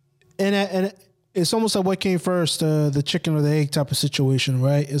 and it's almost like what came first, the chicken or the egg type of situation,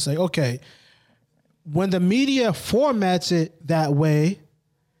 right? It's like, okay, when the media formats it that way,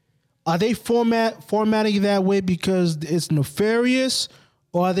 are they formatting it that way because it's nefarious,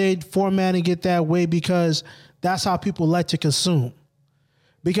 or are they formatting it that way because that's how people like to consume?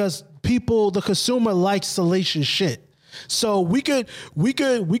 Because the consumer likes salacious shit. So we could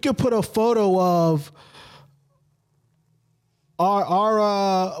put a photo of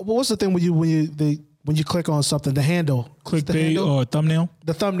our what's the thing when you click on something, the handle, clickbait or thumbnail?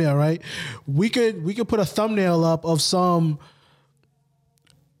 The thumbnail, right? We could put a thumbnail up of some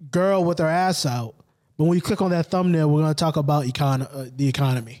girl with her ass out, but when you click on that thumbnail, we're going to talk about the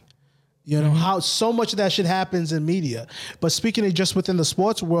economy. You know, how so much of that shit happens in media. But speaking of just within the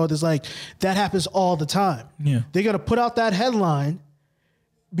sports world, is like that happens all the time. Yeah. They're going to put out that headline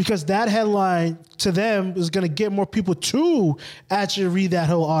because that headline to them is going to get more people to actually read that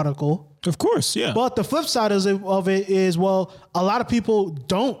whole article. Of course, yeah. But the flip side of it is, well, a lot of people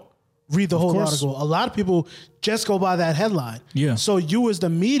don't read the whole article. A lot of people just go by that headline. Yeah. So you as the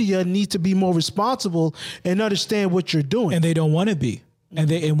media need to be more responsible and understand what you're doing. And they don't want to be.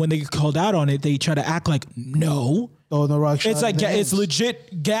 And when they get called out on it, they try to act like, no, Oh, no rock shot. It's like it's legit.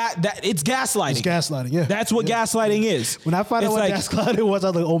 It's gaslighting. It's gaslighting. Yeah, that's what gaslighting is. When I found out what like, gaslighting was, I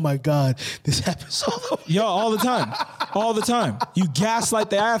was like, "Oh my god, this happens all the Yo, all the time, all the time. You gaslight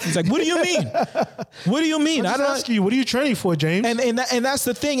the athletes. Like, what do you mean? What do you mean? I don't ask you. What are you training for, James? And that's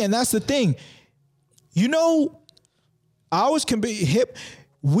the thing. And that's the thing. You know, I always can be hip.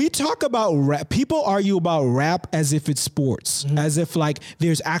 We talk about rap. People argue about rap as if it's sports, as if like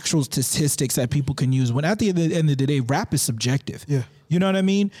there's actual statistics that people can use. When at the end of the day, rap is subjective. Yeah. You know what I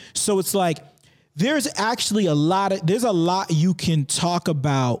mean? So it's like there's actually a lot you can talk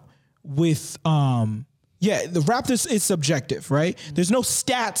about with the rap is subjective, right? There's no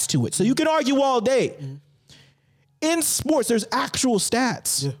stats to it. So you can argue all day. In sports, there's actual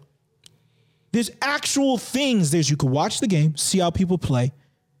stats. Yeah. There's actual things. You can watch the game, see how people play.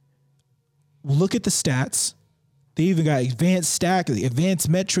 Look at the stats. They even got advanced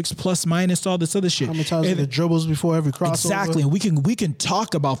metrics, plus, minus, all this other shit. How many times the dribbles before every crossover? Exactly. And we can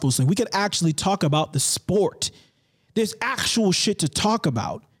talk about those things. We can actually talk about the sport. There's actual shit to talk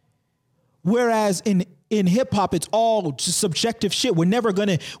about. Whereas in hip hop, it's all just subjective shit.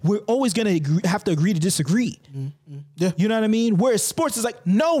 We're always gonna have to agree to disagree. Yeah. You know what I mean? Whereas sports is like,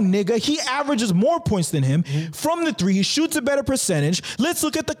 no, nigga, he averages more points than him from the three. He shoots a better percentage. Let's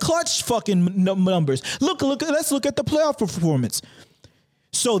look at the clutch fucking numbers. Let's look at the playoff performance.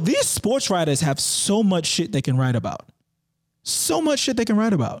 So these sports writers have so much shit they can write about. So much shit they can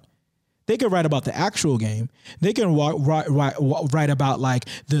write about. They could write about the actual game. They can write about like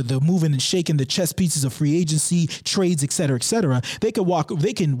the moving and shaking the chess pieces of free agency, trades, et cetera, et cetera. They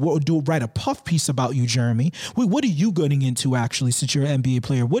can write a puff piece about you, Jeremy. What are you getting into actually since you're an NBA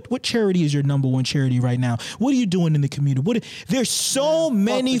player? What charity is your number one charity right now? What are you doing in the community? There's so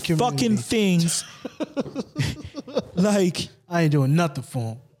many fucking things. Like, I ain't doing nothing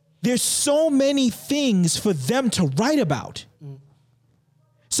for them. There's so many things for them to write about.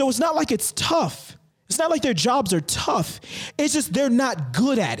 So it's not like it's tough. It's not like their jobs are tough. It's just they're not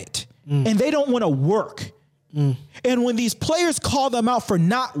good at it. And they don't want to work. And when these players call them out for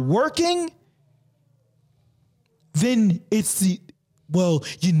not working, then it's the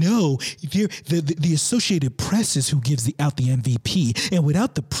Associated Press is who gives out the MVP. And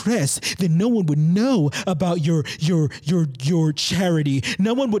without the press, then no one would know about your charity.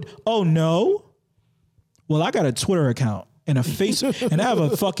 No one would, oh no? Well, I got a Twitter account. And a Facebook, and I have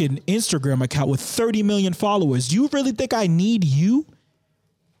a fucking Instagram account with 30 million followers. Do you really think I need you?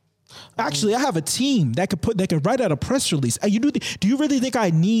 Actually, I have a team that could write out a press release. Do you really think I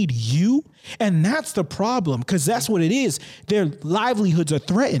need you? And that's the problem, because that's what it is. Their livelihoods are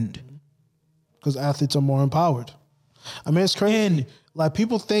threatened. Because athletes are more empowered. I mean, it's crazy. And like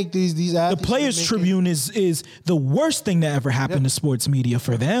people think these athletes. The Players Tribune is the worst thing that ever happened to sports media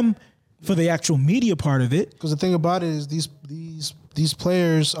for them. For the actual media part of it. Because the thing about it is these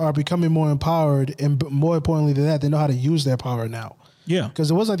players are becoming more empowered, and more importantly than that, they know how to use their power now. Yeah.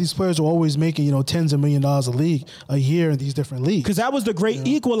 Because it wasn't like these players were always making, tens of $millions a year in these different leagues. Because that was the great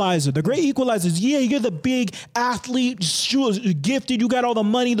equalizer. The great equalizer is, you're the big athlete, gifted, you got all the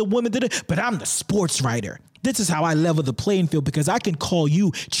money, the women did it, but I'm the sports writer. This is how I level the playing field, because I can call you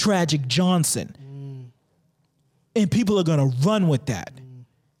Tragic Johnson. And people are going to run with that.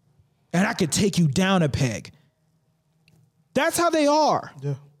 And I could take you down a peg. That's how they are.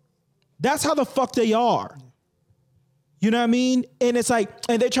 Yeah. That's how the fuck they are. You know what I mean? And it's like,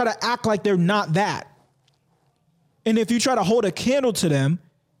 and they try to act like they're not that. And if you try to hold a candle to them,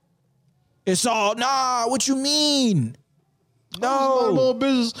 it's all, nah, what you mean? No. It's my own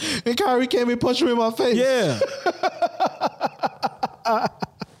business. And Kyrie came and punched me in my face. Yeah.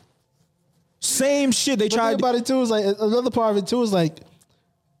 Same shit. They tried. About it too is like, another part of it too is like,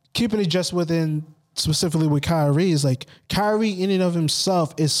 keeping it just within, specifically with Kyrie, is like Kyrie in and of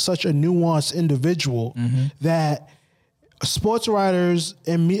himself is such a nuanced individual that sports writers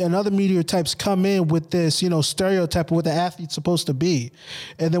and other media types come in with this, stereotype of what the athlete's supposed to be.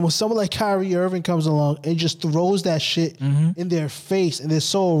 And then when someone like Kyrie Irving comes along and just throws that shit in their face and they're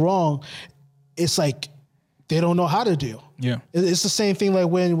so wrong, it's like they don't know how to deal. Yeah. It's the same thing like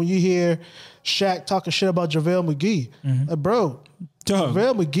when you hear Shaq talking shit about JaVale McGee. Like, bro,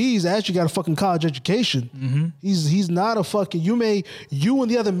 JaVale McGee's actually got a fucking college education. He's not a fucking, you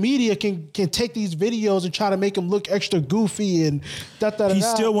and the other media can take these videos and try to make him look extra goofy and He's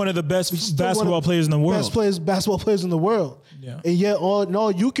still one of the best basketball players in the world. Basketball players in the world. Yeah. And yet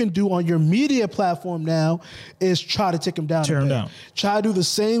all you can do on your media platform now is try to take him down. Tear him down. Try to do the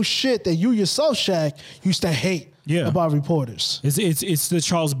same shit that you yourself, Shaq, used to hate about reporters. It's the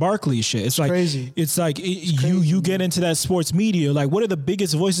Charles Barkley shit. It's like crazy. It's like you get into that sports media. Like, what are the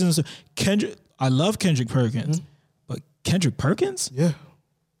biggest voices? Kendrick. I love Kendrick Perkins, Kendrick Perkins? Yeah.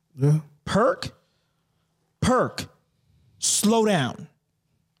 Perk. Slow down.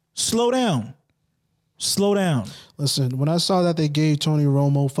 Listen, when I saw that they gave Tony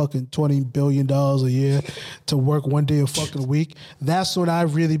Romo fucking $20 billion a year to work one day a fucking week, that's when I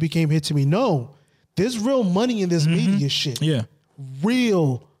really became hit to me. No, there's real money in this media shit. Yeah.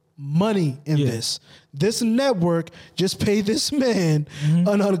 Real money in this. This network just paid this man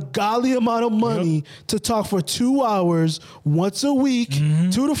an ungodly amount of money to talk for 2 hours once a week,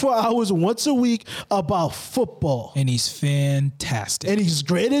 2 to 4 hours once a week about football. And he's fantastic. And he's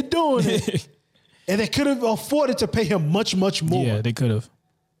great at doing it. And they could have afforded to pay him much, much more. Yeah, they could have.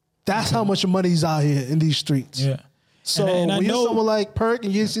 That's how much money's out here in these streets. Yeah. So and when you're someone like Perk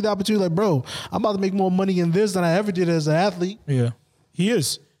and you see the opportunity, like, bro, I'm about to make more money in this than I ever did as an athlete. Yeah. He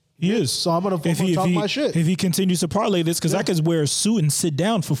is. So I'm going to talk my shit. If he continues to parlay this, because I could wear a suit and sit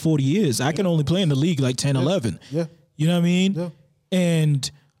down for 40 years. I can only play in the league like 10, 11. Yeah. You know what I mean? Yeah.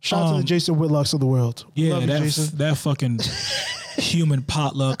 And shout out to the Jason Whitlocks of the world. Yeah, Love you, Jason. that fucking human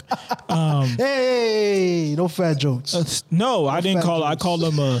potluck. Hey, no fat jokes. No, I didn't call. I called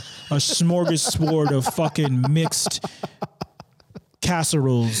him a smorgasbord of fucking mixed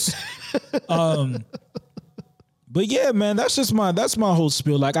casseroles. But yeah, man, that's my whole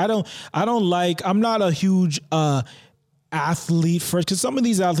spiel. Like I'm not a huge athlete first, because some of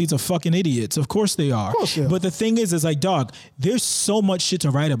these athletes are fucking idiots. Of course they are. But the thing is like, dog, there's so much shit to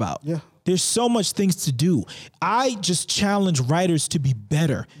write about. Yeah. There's so much things to do. I just challenge writers to be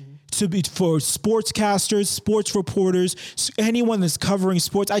better. For sportscasters, sports reporters, anyone that's covering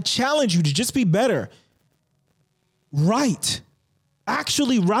sports, I challenge you to just be better.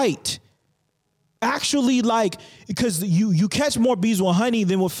 Actually, like, because you catch more bees with honey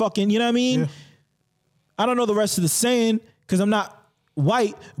than with fucking, you know what I mean? Yeah. I don't know the rest of the saying because I'm not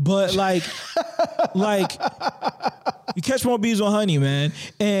white, but like, you catch more bees with honey, man.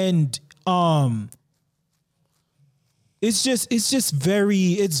 And it's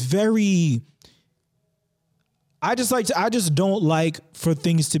very, I just don't like for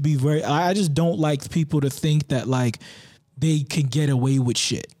things to be I just don't like people to think that like they can get away with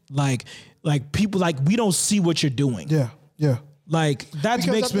shit. Like people, like, we don't see what you're doing. Yeah. Like that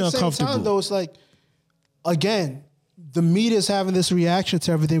because makes me uncomfortable. Same time, though, it's like, again, the media is having this reaction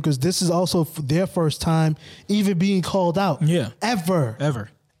to everything because this is also their first time even being called out. Yeah. Ever.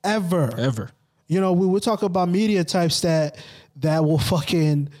 You know, we talk about media types that will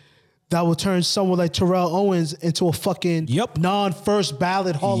turn someone like Terrell Owens into a fucking non-first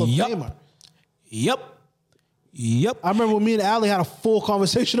ballot Hall of Famer. Yep. I remember when me and Allie had a full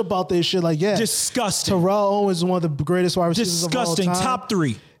conversation about this shit. Like, yeah. Disgusting. Terrell Owens is one of the greatest wide receivers of all time. Top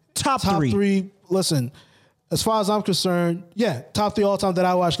three. Top three. Listen, as far as I'm concerned, top three all time that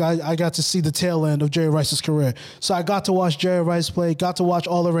I watched. I got to see the tail end of Jerry Rice's career. So I got to watch Jerry Rice play, got to watch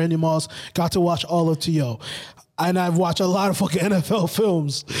all of Randy Moss, got to watch all of T.O. And I've watched a lot of fucking NFL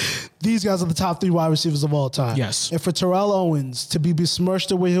films. These guys are the top three wide receivers of all time. Yes. And for Terrell Owens to be besmirched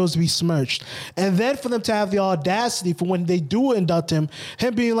the way he was besmirched, and then for them to have the audacity for when they do induct him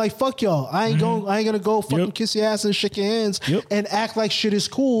being like, fuck y'all, I ain't gonna go fucking kiss your ass and shake your hands and act like shit is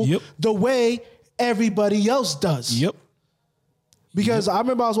cool the way everybody else does. Because I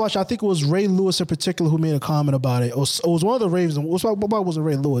remember I was watching, I think it was Ray Lewis in particular who made a comment about it. It was one of the Ravens. Why was it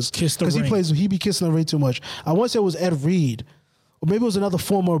Ray Lewis? Because he be kissing the ring too much. I want to say it was Ed Reed. Or maybe it was another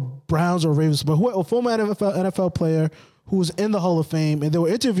former Browns or Ravens, but a former NFL player who was in the Hall of Fame, and they were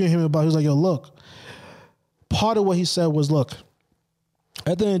interviewing him about it. He was like, yo, look, part of what he said was, look,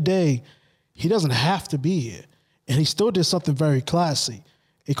 at the end of the day, he doesn't have to be here. And he still did something very classy.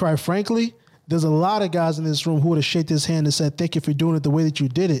 And quite frankly, there's a lot of guys in this room who would have shaken his hand and said, thank you for doing it the way that you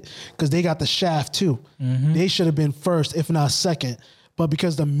did it, because they got the shaft too. They should have been first, if not second. But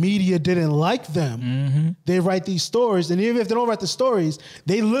because the media didn't like them, they write these stories. And even if they don't write the stories,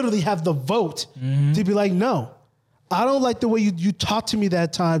 they literally have the vote to be like, no, I don't like the way you talked to me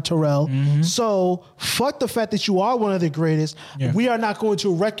that time, Terrell. So fuck the fact that you are one of the greatest. We are not going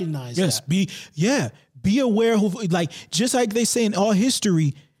to recognize that. Be aware who, like, just like they say in all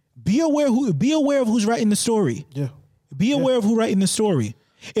history, be aware of who's writing the story. Be aware of who's writing the story.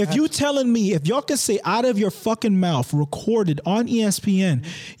 If you telling me, if y'all can say out of your fucking mouth, recorded on ESPN,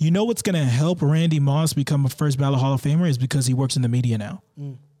 you know what's going to help Randy Moss become a first ballot Hall of Famer is because he works in the media now.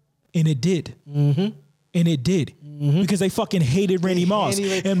 And it did. And it did. Because they fucking hated Randy Moss.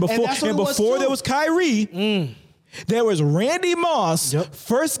 And before there was Kyrie, There was Randy Moss,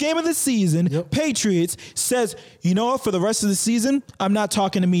 first game of the season, Patriots, says, you know what, for the rest of the season, I'm not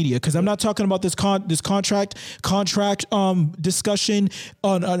talking to media because I'm not talking about this contract discussion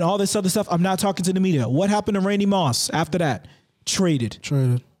on all this other stuff. I'm not talking to the media. What happened to Randy Moss after that? Traded.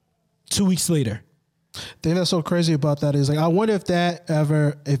 2 weeks later. The thing that's so crazy about that is like, I wonder if that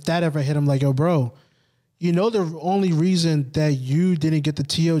ever hit him like, yo, bro, you know, the only reason that you didn't get the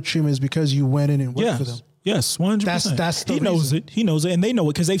TO treatment is because you went in and worked for them. Yes, 100%. That's the he knows it. He knows it, and they know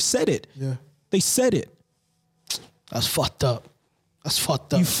it because they've said it. Yeah, they said it. That's fucked up. That's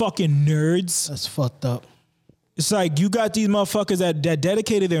fucked up. You fucking nerds. That's fucked up. It's like you got these motherfuckers that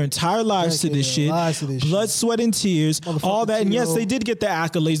dedicated their entire lives to this shit, blood, sweat, and tears, all that. And yes, they did get the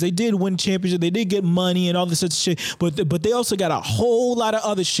accolades. They did win championship. They did get money and all this other shit. But they also got a whole lot of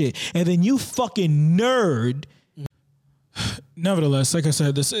other shit. And then you fucking nerd. Nevertheless, like I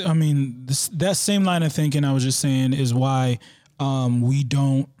said, that same line of thinking I was just saying is why we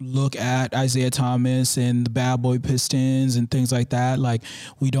don't look at Isaiah Thomas and the Bad Boy Pistons and things like that. Like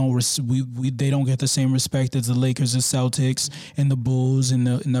they don't get the same respect as the Lakers and Celtics and the Bulls and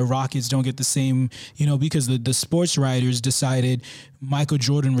the Rockets don't get the same, because the sports writers decided Michael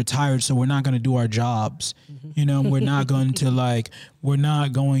Jordan retired, so we're not going to do our jobs. We're not going to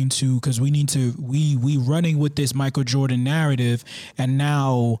because we running with this Michael Jordan narrative, and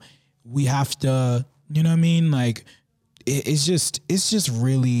now we have to, like. It's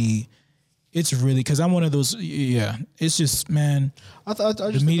really because I'm one of those. Yeah, it's just, man.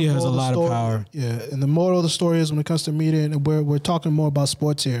 The media has a lot of power. Yeah, and the moral of the story is when it comes to media, and we're talking more about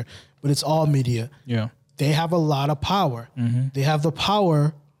sports here, but it's all media. Yeah, they have a lot of power. Mm-hmm. They have the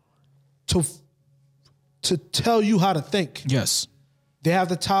power to tell you how to think. Yes, they have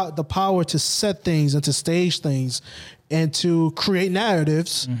the power to set things and to stage things, and to create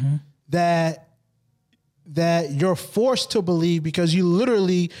narratives that you're forced to believe because you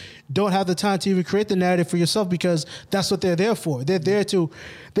literally don't have the time to even create the narrative for yourself, because that's what they're there for. They're there to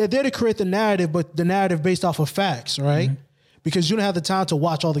create the narrative, but the narrative based off of facts, right? Mm-hmm. Because you don't have the time to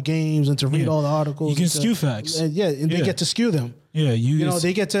watch all the games and to read all the articles. You can skew facts. And they get to skew them. Yeah,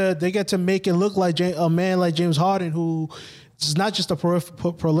 they get to make it look like a man like James Harden, who is not just a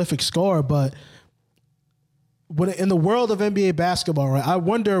prolific scorer, but in the world of NBA basketball, right? I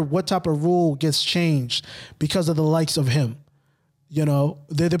wonder what type of rule gets changed because of the likes of him. They're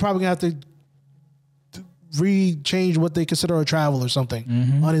probably gonna have to change what they consider a travel or something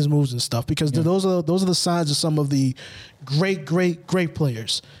on his moves and stuff, because those are the signs of some of the great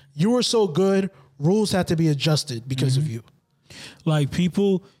players. You were so good, rules had to be adjusted because of you. Like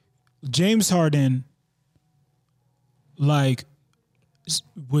James Harden,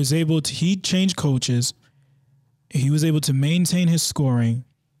 was able to. He changed coaches. He was able to maintain his scoring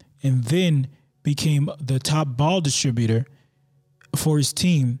and then became the top ball distributor for his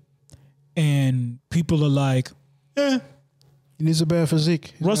team. And people are like, he needs a better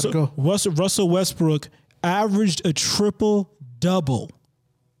physique. Russell Westbrook averaged a triple-double.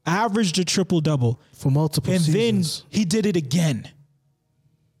 For multiple seasons. And then he did it again.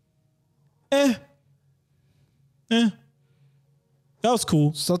 That was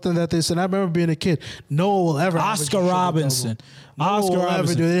cool. Something that they said. I remember being a kid. No one will ever. Oscar Robinson.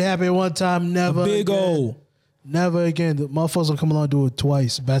 Ever do it. It happened one time. Never. Big again. O. Never again. The motherfuckers will come along and do it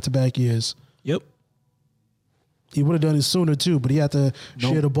twice, back-to-back years. Yep. He would have done it sooner too, but he had to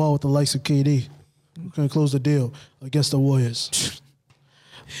share the ball with the likes of KD. We couldn't close the deal against the Warriors.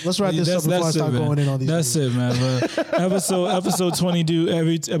 Let's wrap this up before I start going in on these. That's it, man.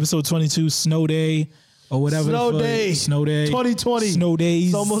 episode 22, Snow Day. Or whatever. Snow Day. 2020. Snow days.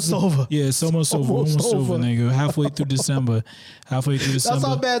 It's almost over. Yeah, it's almost over. Almost over, nigga. Halfway through December. That's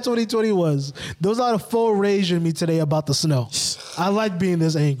how bad 2020 was. There was a lot of full rage in me today about the snow. I like being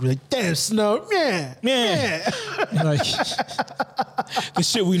this angry. Like, damn, snow. Yeah. Like, the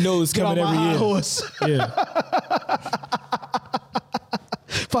shit we know is coming every year. Horse. Yeah.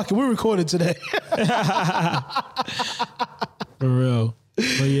 Fuck it, we're recording today. For real.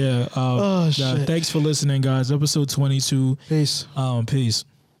 But yeah, thanks for listening, guys. Episode 22. Peace. Peace.